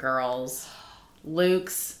Gilmore Girls,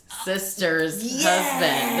 Luke's sister's husband.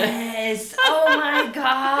 Yes. Oh my God.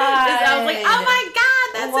 I was like, oh my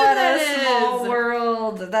God, that's what who that a is. small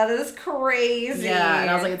world. That is crazy. Yeah, and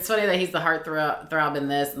I was like, it's funny that he's the heartthrob in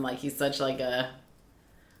this, and like he's such like a,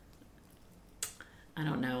 I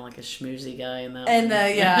don't know, like a schmoozy guy in that. And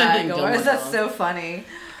that's so funny.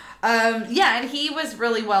 And he was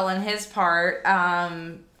really well in his part.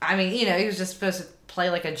 I mean, he was just supposed to play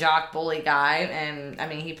like a jock bully guy, and I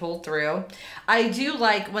mean, he pulled through. I do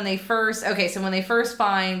like when they first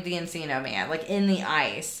find the Encino Man, like in the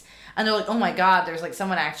ice, and they're like, oh my God, there's like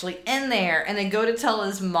someone actually in there, and they go to tell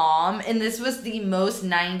his mom, and this was the most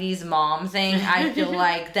 90s mom thing. I feel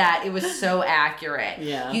like that it was so accurate.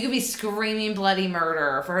 Yeah. You could be screaming bloody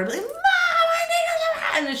murder for her to be like, Mom, I need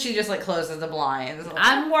to, and then she just like closes the blinds. Like,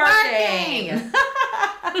 I'm working.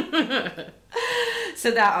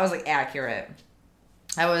 So that I was like accurate.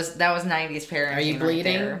 That was 90s parenting. Are you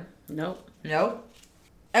bleeding? Right there. Nope.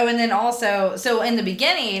 Oh, and then also, so in the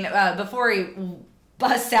beginning, before he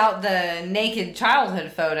busts out the naked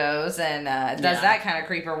childhood photos and does that kind of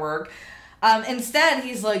creeper work, instead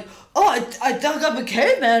he's like, oh, I dug up a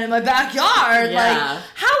caveman in my backyard. Yeah. Like,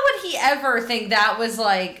 how would he ever think that was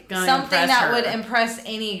like something that would impress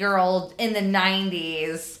any girl in the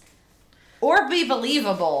 90s or be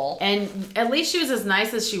believable? And at least she was as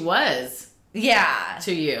nice as she was. Yeah.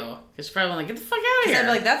 To you. Because she's probably like, get the fuck out of here. I'd be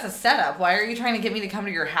like, that's a setup. Why are you trying to get me to come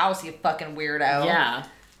to your house, you fucking weirdo? Yeah.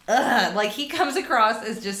 Ugh. Like, he comes across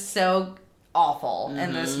as just so awful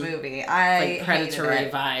in this movie. Like predatory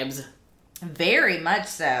vibes. Very much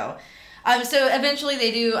so. So eventually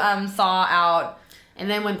they do thaw out. And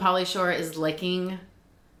then when Pauly Shore is licking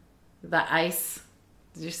the ice,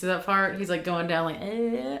 did you see that part? He's like going down like,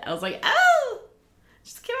 eh. I was like, oh!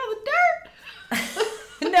 Just get out of the dirt.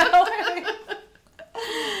 No.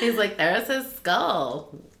 He's like, there's his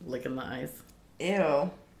skull. Licking the ice. Ew.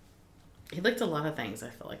 He licked a lot of things, I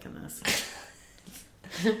feel like, in this.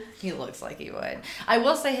 He looks like he would. I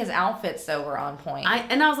will say his outfits, though, were on point.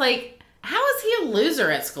 I was like, how is he a loser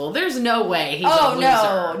at school? There's no way he's a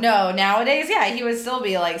loser. No. Nowadays, he would still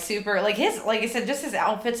be, like, super... Like, I said, just his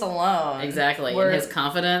outfits alone. Exactly. And his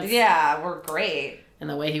confidence. Yeah, were great. And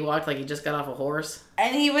the way he walked like he just got off a horse.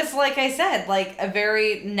 And he was, like I said, like a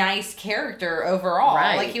very nice character overall.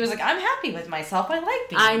 Right. Like, he was like, I'm happy with myself. I like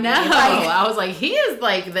being I know. Like, I was like, he is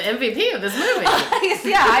like the MVP of this movie.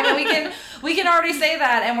 Yeah, I mean, we can already say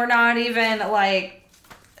that, and we're not even, like,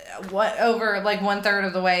 over, like, 1/3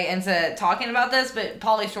 of the way into talking about this, but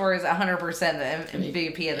Pauly Shore is 100% the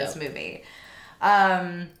MVP of this movie.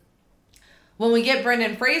 When we get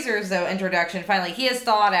Brendan Fraser's, though, introduction, finally, he has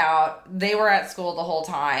thawed out. They were at school the whole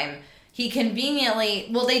time. He conveniently...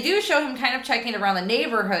 Well, they do show him kind of checking around the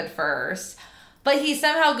neighborhood first, but he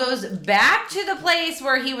somehow goes back to the place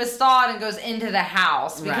where he was thawed and goes into the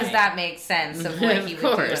house, because that makes sense of what he would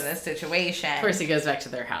do in this situation. Of course, he goes back to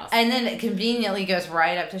their house. And then it conveniently goes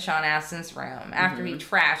right up to Sean Astin's room after he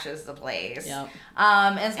trashes the place. Yep.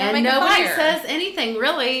 And nobody says anything,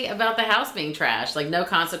 really, about the house being trashed. Like, no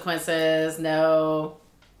consequences,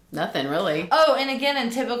 nothing, really. Oh, and again, in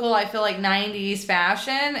typical, I feel like, 90s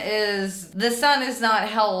fashion, is the son is not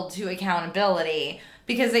held to accountability.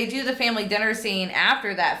 Because they do the family dinner scene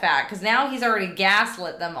after that fact. Because now he's already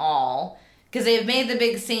gaslit them all. Because they've made the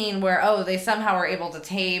big scene where, they somehow were able to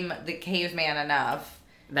tame the caveman enough.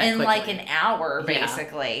 In, like, an hour,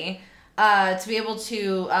 basically. to be able to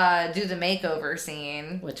do the makeover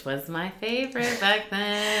scene. Which was my favorite back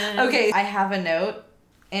then. Okay, I have a note,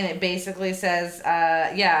 and it basically says,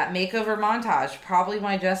 makeover montage. Probably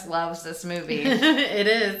why Jess loves this movie. It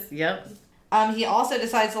is, yep. He also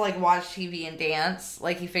decides to, like, watch TV and dance.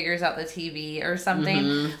 Like, he figures out the TV or something.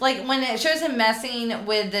 Mm-hmm. Like, when it shows him messing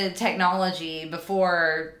with the technology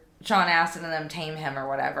before Sean Astin and them tame him or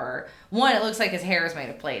whatever. One, it looks like his hair is made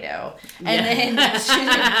of Play-Doh. And then,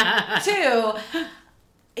 two,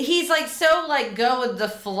 he's, like, so, like, go with the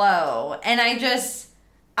flow. And I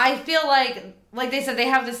feel like they said, they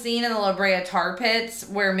have the scene in the La Brea tar pits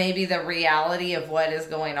where maybe the reality of what is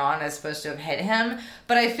going on is supposed to have hit him.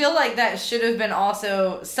 But I feel like that should have been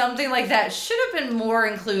also, something like that should have been more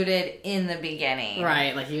included in the beginning.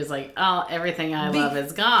 Right, like he was like, oh, everything I love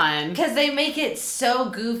is gone. Because they make it so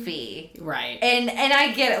goofy. Right. And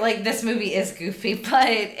I get it, like, this movie is goofy, but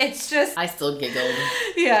it's just... I still giggled.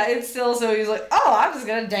 Yeah, it's still so, he's like, oh, I'm just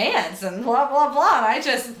gonna dance and blah, blah, blah. And I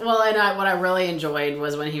just... Well, and what I really enjoyed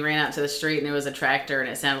was when he ran out to the street and it was a tractor and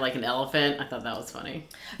it sounded like an elephant. I thought that was funny.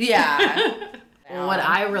 Yeah. What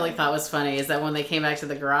I really thought was funny is that when they came back to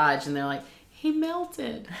the garage and they're like, he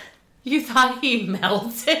melted. You thought he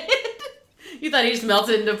melted? You thought he just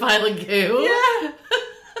melted into a pile of goo? Yeah.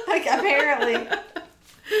 Like, apparently.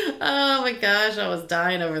 Oh my gosh, I was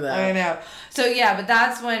dying over that. I know. So yeah, but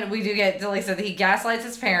that's when we do get, like, so he gaslights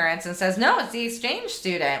his parents and says, no, it's the exchange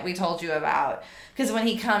student we told you about. Because when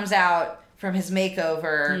he comes out from his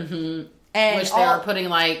makeover... Mm-hmm. And which they were putting,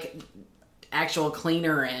 like, actual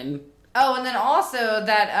cleaner in. Oh, and then also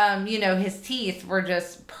that, his teeth were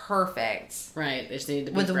just perfect. Right. They just needed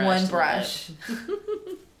to be with one brush.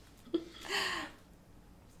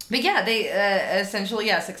 But yeah, they essentially,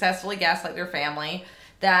 successfully gaslight their family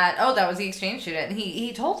that was the exchange student. And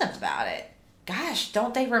he told them about it. Gosh,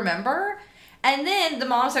 don't they remember? And then the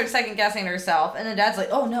mom starts second guessing herself. And the dad's like,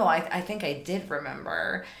 oh, no, I think I did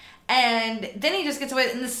remember. And then he just gets away.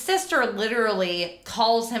 And the sister literally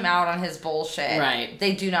calls him out on his bullshit. Right.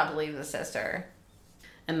 They do not believe the sister.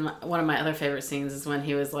 And one of my other favorite scenes is when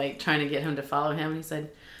he was, like, trying to get him to follow him. And he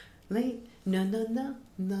said, no.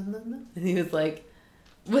 And he was like...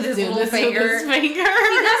 With his little finger. He does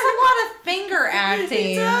a lot of finger acting.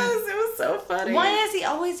 He does. It was so funny. Why is he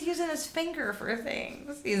always using his finger for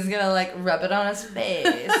things? He's gonna, like, rub it on his face.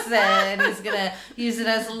 And he's gonna use it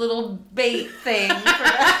as a little bait thing.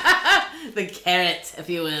 The carrot, if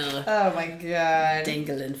you will. Oh my god.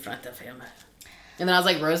 Dangle in front of him. And then I was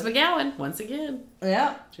like, Rose McGowan, once again.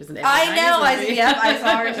 Yeah. She was an I know. I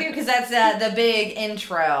saw her too, because that's the big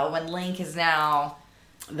intro when Link is now...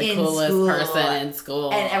 the coolest person in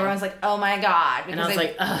school. And everyone's like, oh my god. And I was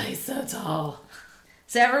like, oh, he's so tall.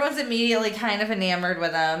 So everyone's immediately kind of enamored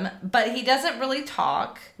with him. But he doesn't really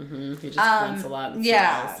talk. Mm-hmm. He just grunts a lot.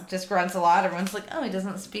 Just grunts a lot. Everyone's like, oh, he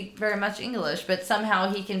doesn't speak very much English. But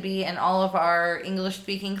somehow he can be in all of our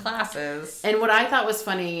English-speaking classes. And what I thought was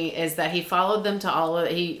funny is that he followed them to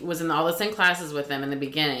he was in all the same classes with them in the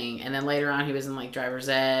beginning. And then later on he was in, like, driver's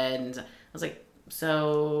ed. And I was like,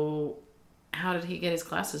 so... how did he get his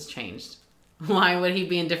classes changed? Why would he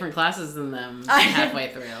be in different classes than them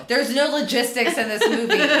halfway through? There's no logistics in this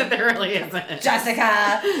movie. There really isn't.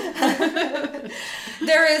 Jessica!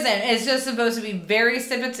 There isn't. It's just supposed to be very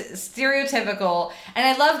stereotypical. And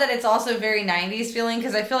I love that it's also very 90s feeling,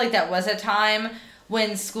 because I feel like that was a time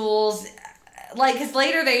when schools... like, because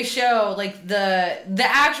later they show, like, the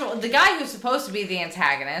guy who's supposed to be the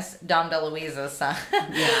antagonist, Dom DeLuise's son.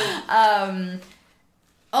 Yeah.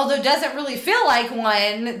 Although doesn't really feel like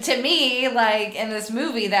one to me, like, in this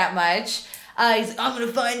movie that much. He's like, I'm going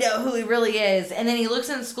to find out who he really is. And then he looks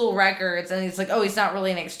in school records and he's like, oh, he's not really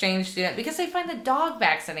an exchange student, because they find the dog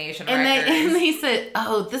vaccination records. And they said,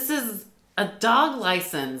 oh, this is a dog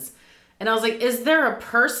license. And I was like, is there a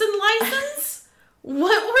person license?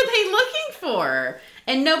 What were they looking for?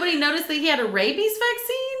 And nobody noticed that he had a rabies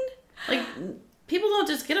vaccine? Like... people don't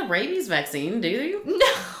just get a rabies vaccine, do you? No.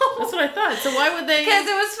 That's what I thought. So why would they... because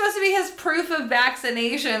it was supposed to be his proof of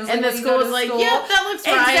vaccinations. And the school was like, yep, that looks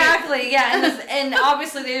right. Exactly, yeah. And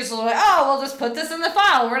obviously they just were like, oh, we'll just put this in the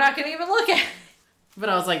file. We're not going to even look at it. But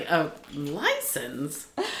I was like, a license?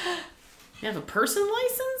 You have a person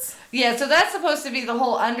license? Yeah, so that's supposed to be the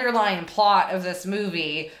whole underlying plot of this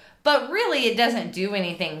movie. But really, it doesn't do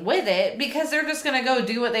anything with it, because they're just going to go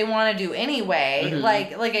do what they want to do anyway. Mm-hmm.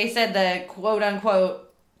 Like I said, the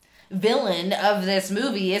quote-unquote villain of this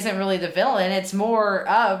movie isn't really the villain. It's more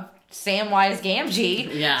of Samwise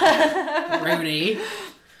Gamgee. Yeah. Rudy.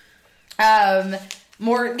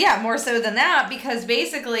 More so than that, because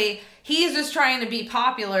basically he's just trying to be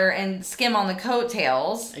popular and skim on the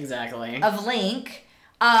coattails. Exactly. Of Link.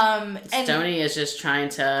 Stoney is just trying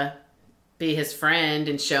to be his friend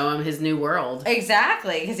and show him his new world.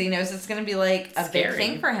 Exactly, because he knows it's going to be like a big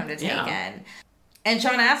thing for him to take in. And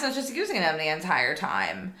Sean Astin's just using him the entire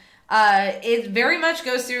time. It very much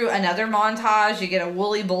goes through another montage. You get a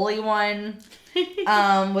woolly bully one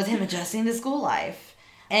with him adjusting to school life.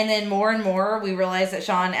 And then more and more, we realize that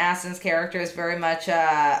Sean Astin's character is very much,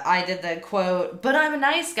 I did the quote, but I'm a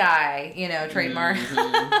nice guy, trademark.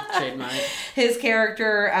 Mm-hmm. Trademark. His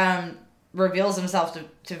character reveals himself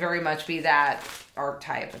to very much be that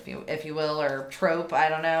archetype, if you will, or trope, I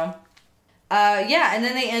don't know. And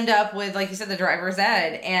then they end up with, like you said, the driver's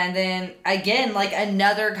ed. And then, again, like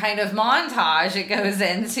another kind of montage it goes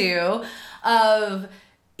into of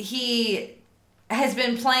he has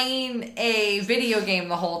been playing a video game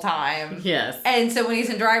the whole time. Yes. And so when he's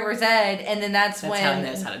in driver's ed, and then that's when... how he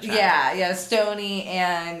knows how to drive. Yeah, Stoney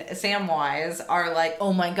and Samwise are like,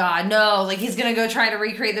 oh my god, no, like he's gonna go try to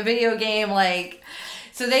recreate the video game, like...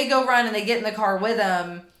 So they go run and they get in the car with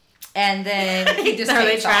him, and then he just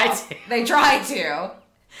takes off. They try to.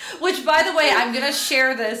 Which, by the way, I'm going to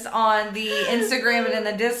share this on the Instagram and in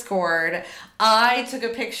the Discord. I took a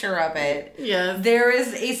picture of it. Yes. There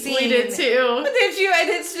is a scene. We did too. Did you? And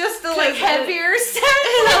it's just the, like, heavier set.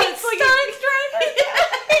 It's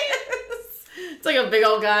It's like a big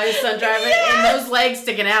old guy stunt driving, and those legs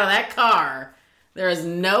sticking out of that car. There is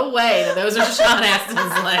no way that those are Sean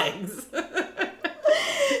Astin's legs.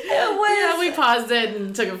 Yeah, we paused it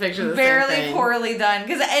and took a picture of the same thing. Barely poorly done.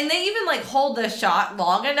 And they even, like, hold the shot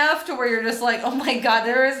long enough to where you're just like, oh my god,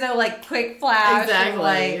 there is no, like, quick flash. Exactly. And,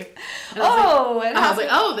 like, and I was like,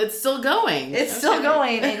 oh, it's still going. It's still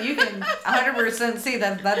going, and you can 100% see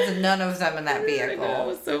that that's none of them in that vehicle. I know, it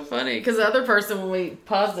was so funny. Because the other person, when we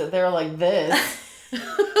paused it, they were like this.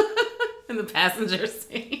 In the passenger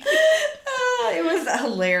seat. It was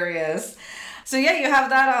hilarious. So, yeah, you have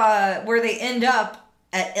that where they end up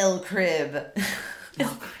at El Crib.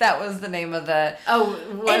 That was the name of the... Oh,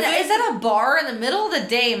 and is that a bar in the middle of the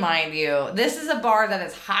day, mind you? This is a bar that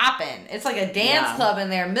is hopping. It's like a dance club in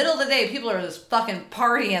there. Middle of the day, people are just fucking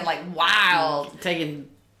partying like wild. Taking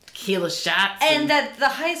tequila shots. And that the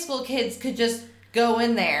high school kids could just go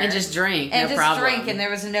in there. And just drink, and there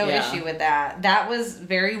was no issue with that. That was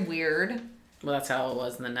very weird. Well, that's how it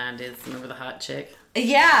was in the 90s. Remember the hot chick?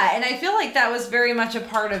 Yeah, and I feel like that was very much a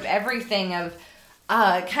part of everything of...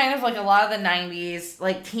 kind of like a lot of the 90s,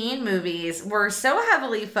 like, teen movies were so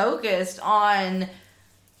heavily focused on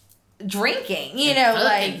drinking,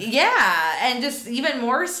 and just even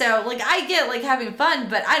more so, like, I get, like, having fun,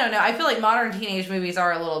 but I don't know, I feel like modern teenage movies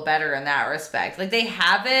are a little better in that respect. Like, they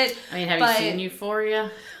have it. I mean, have you seen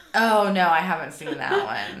Euphoria? Oh, no, I haven't seen that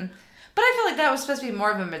one. But I feel like that was supposed to be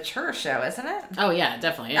more of a mature show, isn't it? Oh, yeah,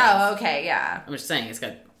 definitely, yeah. Oh, okay, yeah. I'm just saying, it's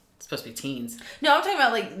supposed to be teens. No, I'm talking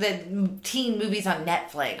about, like, the teen movies on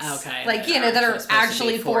Netflix. Okay. Like, that are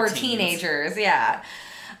actually for teenagers. Yeah.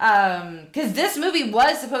 Because this movie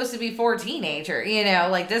was supposed to be for teenager,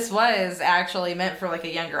 like, this was actually meant for, like,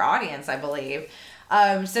 a younger audience, I believe.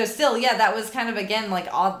 So still, yeah, that was kind of, again, like,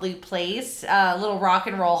 oddly placed. Little rock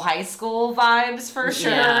and roll high school vibes, for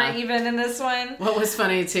sure, even in this one. What was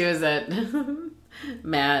funny, too, is that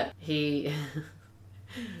Matt, he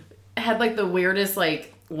had, like, the weirdest,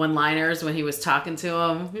 like, one-liners when he was talking to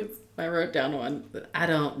him. I wrote down one. I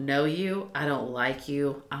don't know you. I don't like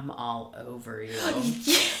you. I'm all over you.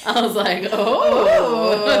 I was like,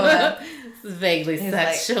 oh. This is vaguely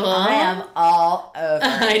sexual. Like, I am all over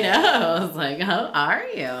I know. I was like, how are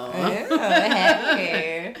you? Ooh,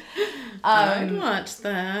 hey. I'd watch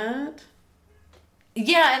that.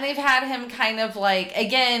 Yeah, and they've had him kind of like,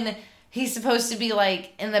 again... He's supposed to be,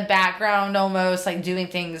 like, in the background almost, like, doing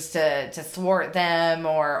things to thwart them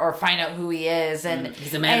or find out who he is. And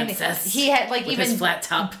he's a man obsessed. He had, like, with even his flat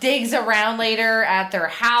top. Digs around later at their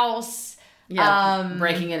house. Yeah,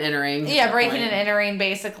 breaking and entering. Yeah, breaking and entering,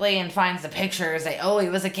 basically, and finds the pictures. He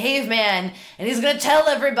was a caveman, and he's going to tell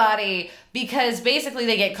everybody. Because, basically,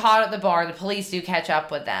 they get caught at the bar. The police do catch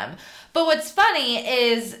up with them. But what's funny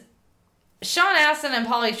is... Sean Astin and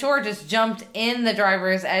Pauly Shore just jumped in the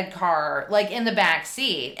driver's ed car, like, in the back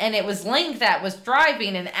seat. And it was Link that was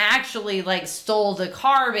driving and actually, like, stole the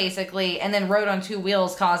car, basically, and then rode on two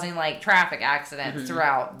wheels, causing, like, traffic accidents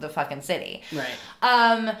throughout the fucking city.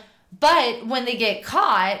 Right. But when they get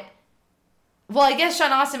caught... Well, I guess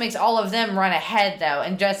Sean Astin makes all of them run ahead, though,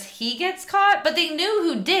 and just he gets caught, but they knew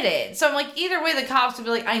who did it. So I'm like, either way, the cops would be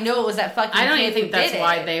like, I know it was that fucking kid. I don't even think that's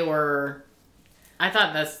why they were... I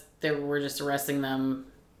thought they were just arresting them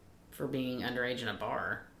for being underage in a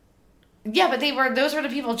bar. Yeah, but those were the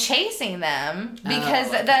people chasing them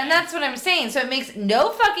because and that's what I'm saying. So it makes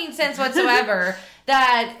no fucking sense whatsoever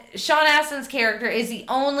that Sean Astin's character is the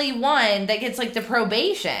only one that gets, like, the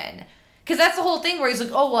probation. Because that's the whole thing where he's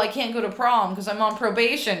like, oh, well, I can't go to prom because I'm on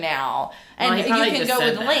probation now. And you can go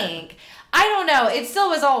with Link. I don't know. It still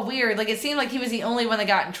was all weird. Like, it seemed like he was the only one that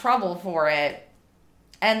got in trouble for it.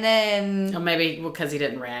 And then... Or maybe because he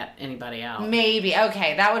didn't rat anybody out. Maybe.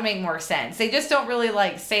 Okay, that would make more sense. They just don't really,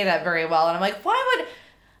 like, say that very well. And I'm like, why would...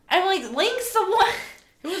 I'm like, Link's the one...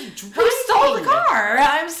 Who stole the car?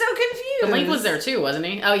 I'm so confused. But Link was there too, wasn't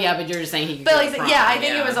he? Oh yeah, but you're just saying he could go to prom. Yeah, I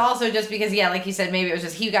think it was also just because, like you said, maybe it was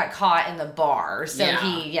just he got caught in the bar. So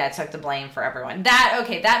he took the blame for everyone.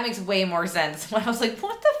 That makes way more sense. When I was like,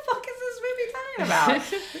 what the fuck is this movie talking about?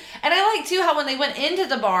 And I like too how when they went into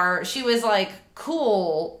the bar, she was like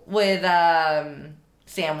cool with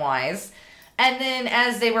Samwise. And then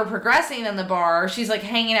as they were progressing in the bar, she's like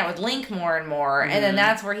hanging out with Link more and more. Mm-hmm. And then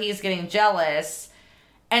that's where he's getting jealous.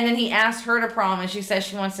 And then he asked her to prom, and she says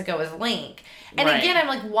she wants to go with Link. And again, I'm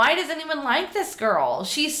like, why does anyone like this girl?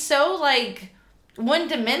 She's so, like,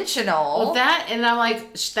 one-dimensional. Well, and I'm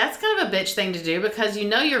like, that's kind of a bitch thing to do, because you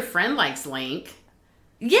know your friend likes Link.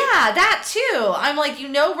 Yeah, that too. I'm like,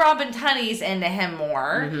 Robin Tunney's into him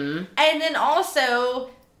more. Mm-hmm. And then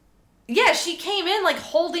also... Yeah, she came in, like,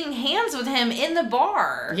 holding hands with him in the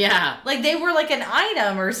bar. Yeah. Like, they were, like, an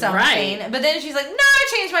item or something. Right. But then she's like, no, I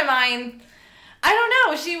changed my mind. I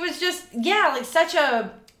don't know. She was just, like, such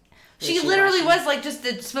a... She literally was, like, just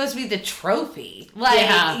supposed to be the trophy. Like,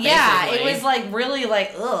 it was, like, really,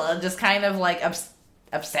 like, ugh, just kind of, like,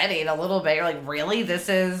 upsetting a little bit. You're like, really? This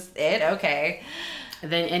is it? Okay.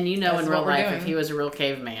 And in real life, if he was a real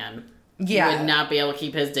caveman, he would not be able to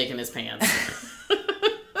keep his dick in his pants.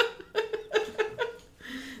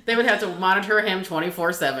 They would have to monitor him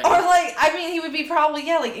 24/7. Or, like, I mean, he would be probably,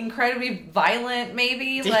 like, incredibly violent,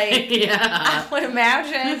 maybe. Like, I would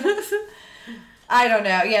imagine. I don't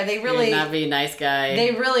know. Yeah, they really... He would not be a nice guy. They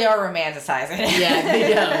really are romanticizing it. Yeah, they do.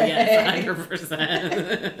 Yes,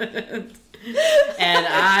 100%. And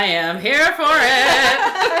I am here for it.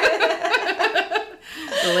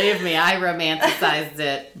 Believe me, I romanticized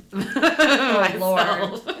it. Oh,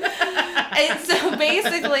 Lord. And so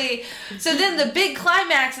basically, then the big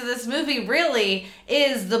climax of this movie really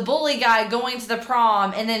is the bully guy going to the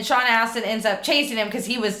prom, and then Sean Astin ends up chasing him because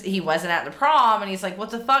he wasn't at the prom, and he's like,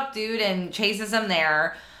 what the fuck, dude, and chases him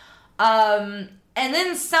there. And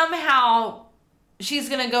then somehow she's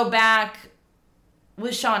going to go back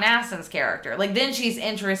with Sean Astin's character. Like, then she's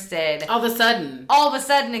interested. All of a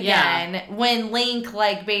sudden again, when Link,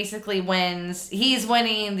 like, basically wins. He's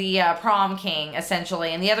winning the prom king,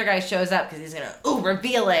 essentially, and the other guy shows up because he's gonna,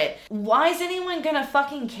 reveal it. Why is anyone gonna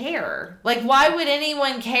fucking care? Like, why would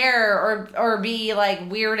anyone care or be, like,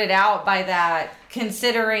 weirded out by that,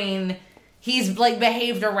 considering he's, like,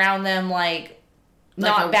 behaved around them, like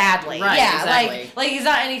not badly. Right, yeah, exactly. like he's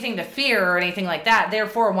not anything to fear or anything like that.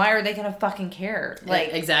 Therefore, why are they going to fucking care?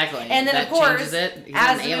 Like, exactly. And then, of course,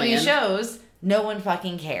 as the movie shows, no one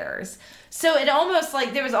fucking cares. So it almost,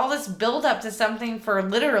 like, there was all this build up to something for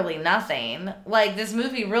literally nothing. Like, this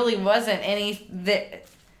movie really wasn't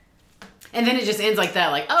and then it just ends like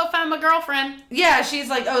that, like, found my girlfriend. Yeah, she's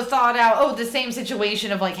like, thought out, the same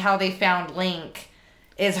situation of, like, how they found Link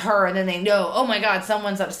is her, and then they know, oh my god,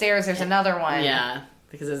 someone's upstairs, there's another one. Yeah,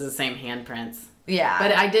 because it's the same handprints. Yeah.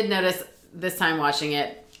 But I did notice this time watching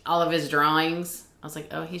it, all of his drawings, I was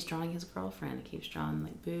like, he's drawing his girlfriend. He keeps drawing,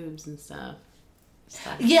 like, boobs and stuff.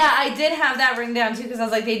 Yeah, I did have that written down too, because I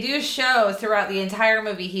was like, they do show throughout the entire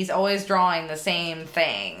movie he's always drawing the same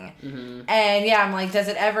thing. Mm-hmm. And yeah, I'm like, does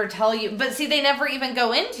it ever tell you? But see, they never even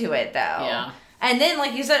go into it, though. Yeah. And then,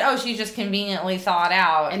 like you said, she just conveniently thought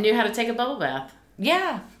out. And knew how to take a bubble bath.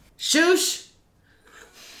 Yeah. Shoosh!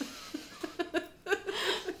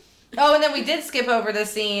 And then we did skip over the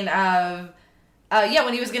scene of,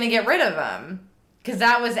 when he was going to get rid of him. Because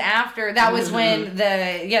that was after, that was when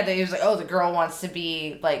he was like, the girl wants to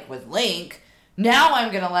be, like, with Link. Now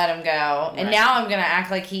I'm going to let him go. And now I'm going to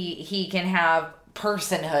act like he can have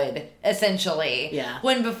personhood, essentially. Yeah.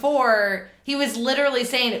 When before, he was literally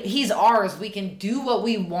saying, he's ours, we can do what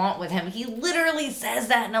we want with him. He literally says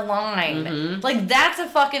that in a line. Mm-hmm. Like, that's a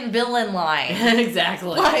fucking villain line.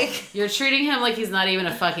 Exactly. Like, you're treating him like he's not even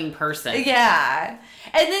a fucking person. Yeah.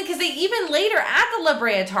 And then, because they even later at the La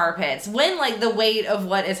Brea Tar Pits, when, like, the weight of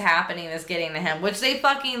what is happening is getting to him, which they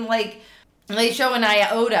fucking, like, they show an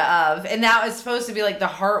iota of, and that was supposed to be, like, the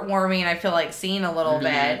heartwarming, I feel like, scene a little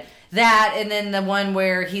bit. That, and then the one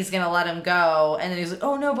where he's going to let him go, and then he's like,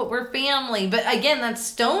 no, but we're family. But again, that's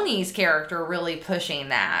Stoney's character really pushing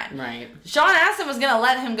that. Right. Sean Astin was going to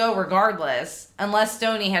let him go regardless, unless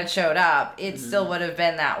Stoney had showed up. It still would have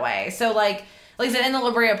been that way. So, like like I said, in the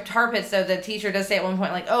La Brea Tar Pits, though, the teacher does say at one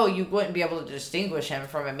point, like, oh, you wouldn't be able to distinguish him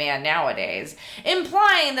from a man nowadays.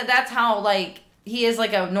 Implying that that's how, like, he is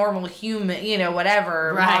like a normal human, you know,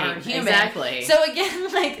 whatever, modern human. Exactly. So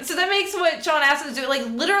again, like, so that makes what Sean Astin's doing, like,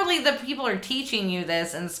 literally the people are teaching you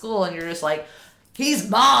this in school, and you're just like, he's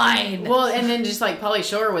mine! Well, and then just like Pauly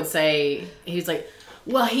Shore would say, he's like,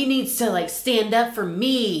 well, he needs to, like, stand up for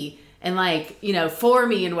me, and, like, you know, for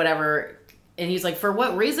me and whatever. And he's like, for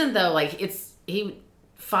what reason, though? Like, he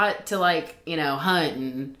fought to, like, you know, hunt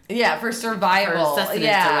and... Yeah, for survival. For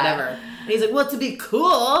sustenance or whatever. And he's like, well, to be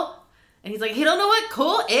cool... And he's like, he don't know what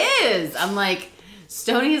cool is. I'm like,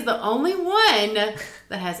 Stoney is the only one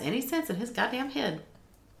that has any sense in his goddamn head.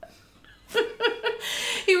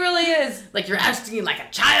 He really is. Like, you're asking like a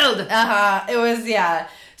child. It was, yeah.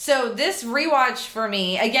 So this rewatch for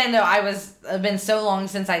me, again, though, I've been so long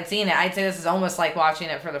since I'd seen it. I'd say this is almost like watching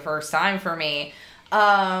it for the first time for me.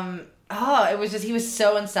 It was just, he was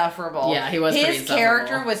so insufferable. Yeah, he was pretty insufferable. His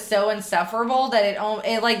character was so insufferable that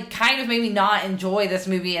it like kind of made me not enjoy this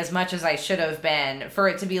movie as much as I should have been, for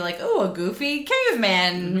it to be like, oh, a goofy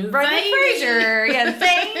caveman, Brendan Fraser, yeah,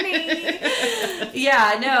 zany.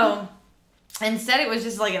 Yeah, no. Instead, it was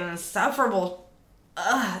just like an insufferable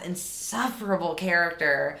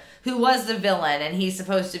character who was the villain, and he's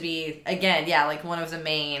supposed to be, again, yeah, like one of the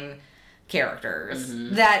main characters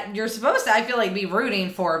that you're supposed to, I feel like, be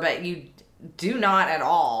rooting for, but you do not at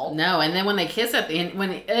all. No, and then when they kiss at the end,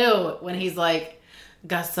 when he's like,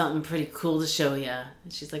 got something pretty cool to show you,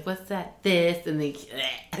 and she's like, what's that? This, and they,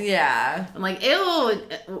 yeah, I'm like, ew,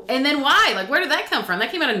 and then why? Like, where did that come from?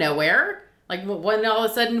 That came out of nowhere. Like, when all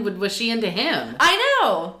of a sudden was she into him? I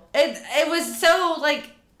know, it was so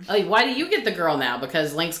like, why do you get the girl now?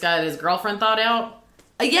 Because Link's got his girlfriend thought out.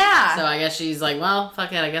 Yeah. So I guess she's like, well,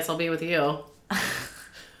 fuck it, I guess I'll be with you.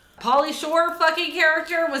 Pauly Shore fucking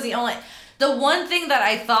character was the one thing that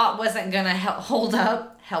I thought wasn't gonna held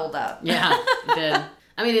up. Yeah, it did.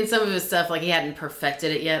 I mean, in some of his stuff, like, he hadn't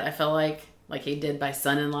perfected it yet, I felt like he did by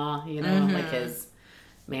Son-in-Law, you know, like his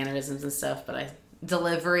mannerisms and stuff, but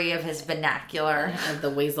delivery of his vernacular. Of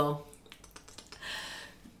the Weasel.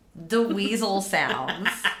 The Weasel sounds.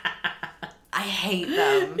 I hate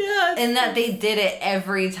them. Yes. And that they did it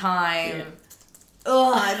every time. Yeah.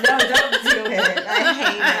 Ugh, no, don't do it.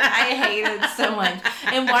 I hate it so much.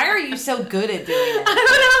 And why are you so good at doing it? I don't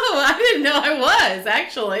know. I didn't know I was,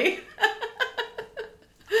 actually.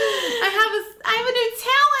 I have a new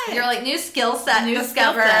talent. You're like, new skill set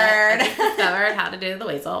discovered. I just discovered how to do the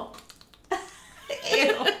Weasel. Ew.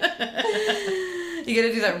 You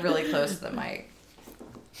gotta do that really close to the mic.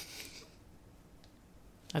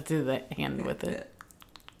 I'll do the hand with it.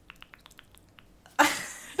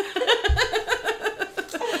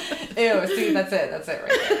 Ew, see, that's it right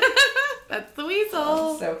there. That's the Weasel.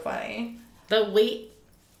 Oh, so funny. The Weasel.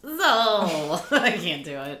 I can't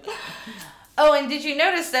do it. Oh, and did you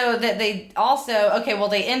notice, though, that they also... Okay, well,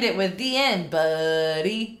 they end it with the end,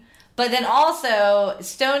 buddy. But then also,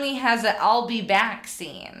 Stoney has an I'll be back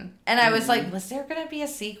scene. And I was like, was there going to be a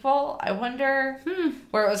sequel? I wonder.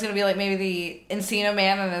 Where it was going to be like maybe the Encino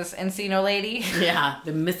Man and this Encino lady. Yeah,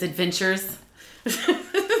 the misadventures.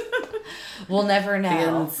 We'll never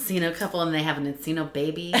know. The Encino couple, and they have an Encino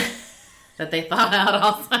baby that they thought out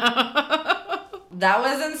also. That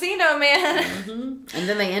was Encino Man. And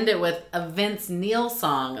then they end it with a Vince Neil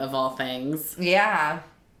song, of all things. Yeah.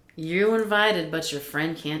 You invited, but your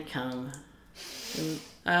friend can't come. And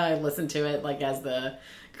I listened to it, like, as the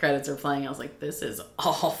credits are playing. I was like, this is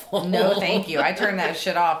awful. No, thank you. I turned that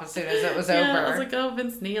shit off as soon as it was over. I was like, oh,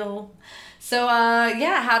 Vince Neil. So,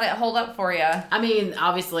 how'd it hold up for you? I mean,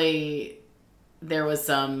 obviously, there was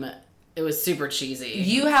it was super cheesy.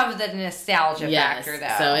 You have the nostalgia factor,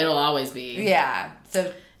 though. So it'll always be. Yeah.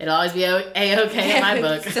 So it'll always be A-okay in my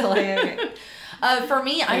book. Still A-okay. For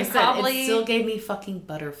me, it still gave me fucking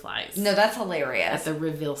butterflies. No, that's hilarious. At the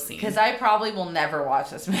reveal scene. Because I probably will never watch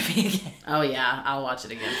this movie again. Oh yeah, I'll watch it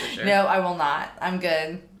again for sure. No, I will not. I'm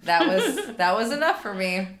good. That was enough for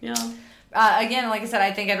me. Yeah. Again, like I said,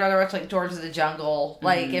 I think I'd rather watch like George of the Jungle.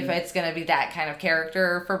 Like if it's gonna be that kind of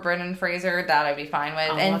character for Brendan Fraser, that I'd be fine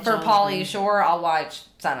with. And for Pauly Shore, I'll watch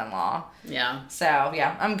Son-in-Law. Yeah. So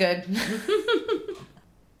yeah, I'm good.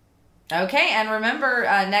 Okay, and remember,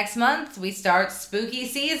 next month we start spooky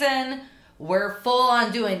season. We're full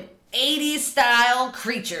on doing 80s style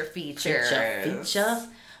creature features.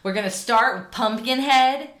 We're going to start with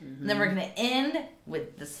Pumpkinhead, and then we're going to end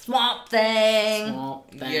with the Swamp Thing.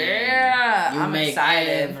 Yeah, I'm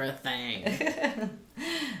excited. Everything.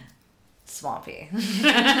 Swampy.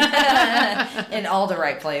 In all the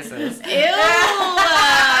right places. Ew!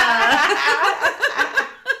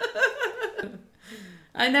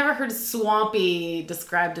 I never heard swampy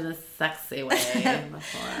described in a sexy way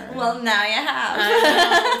before. Well, now you have.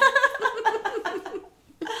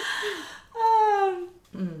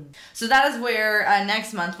 So that is where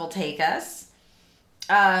next month will take us.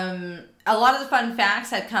 A lot of the fun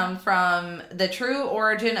facts had come from The True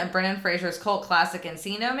Origin of Brendan Fraser's cult classic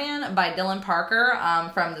Encino Man by Dylan Parker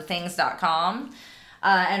from thethings.com.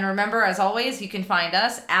 And remember, as always, you can find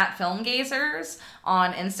us at Film Gazers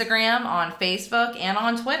on Instagram, on Facebook, and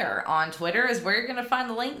on Twitter. On Twitter is where you're going to find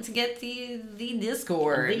the link to get the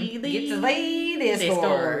Discord. Get to the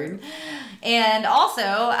Discord. And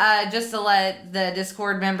also, just to let the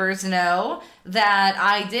Discord members know that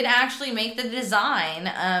I did actually make the design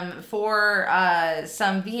for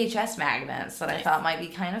some VHS magnets that I thought might be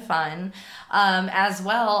kind of fun, as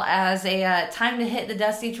well as a Time to Hit the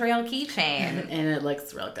Dusty Trail keychain. And it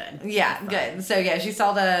looks real good. Yeah, good. So yeah, she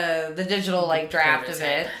saw the digital draft of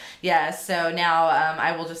it. Yeah, so now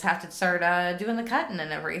I will just have to start doing the cutting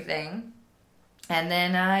and everything. And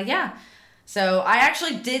then, yeah. So I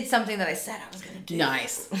actually did something that I said I was going to do.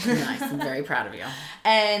 Nice. I'm very proud of you.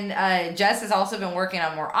 And Jess has also been working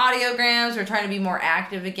on more audiograms. We're trying to be more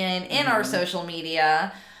active again in our social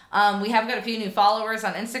media. We have got a few new followers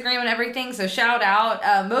on Instagram and everything, so shout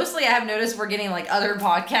out. Mostly I have noticed we're getting other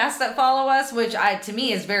podcasts that follow us, which to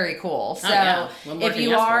me is very cool. So if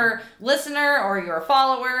you are a listener or you're a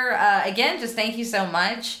follower, again, just thank you so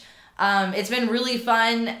much. It's been really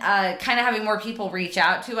fun kind of having more people reach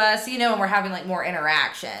out to us, and we're having more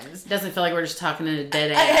interactions. It doesn't feel like we're just talking in a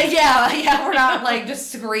dead end. Yeah, we're not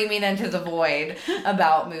just screaming into the void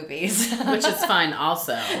about movies. Which is fun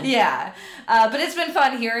also. Yeah, but it's been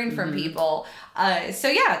fun hearing from people. So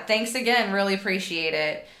yeah, thanks again, really appreciate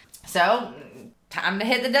it. So, time to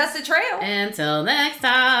hit the dusty trail. Until next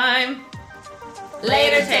time.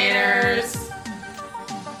 Later, taters.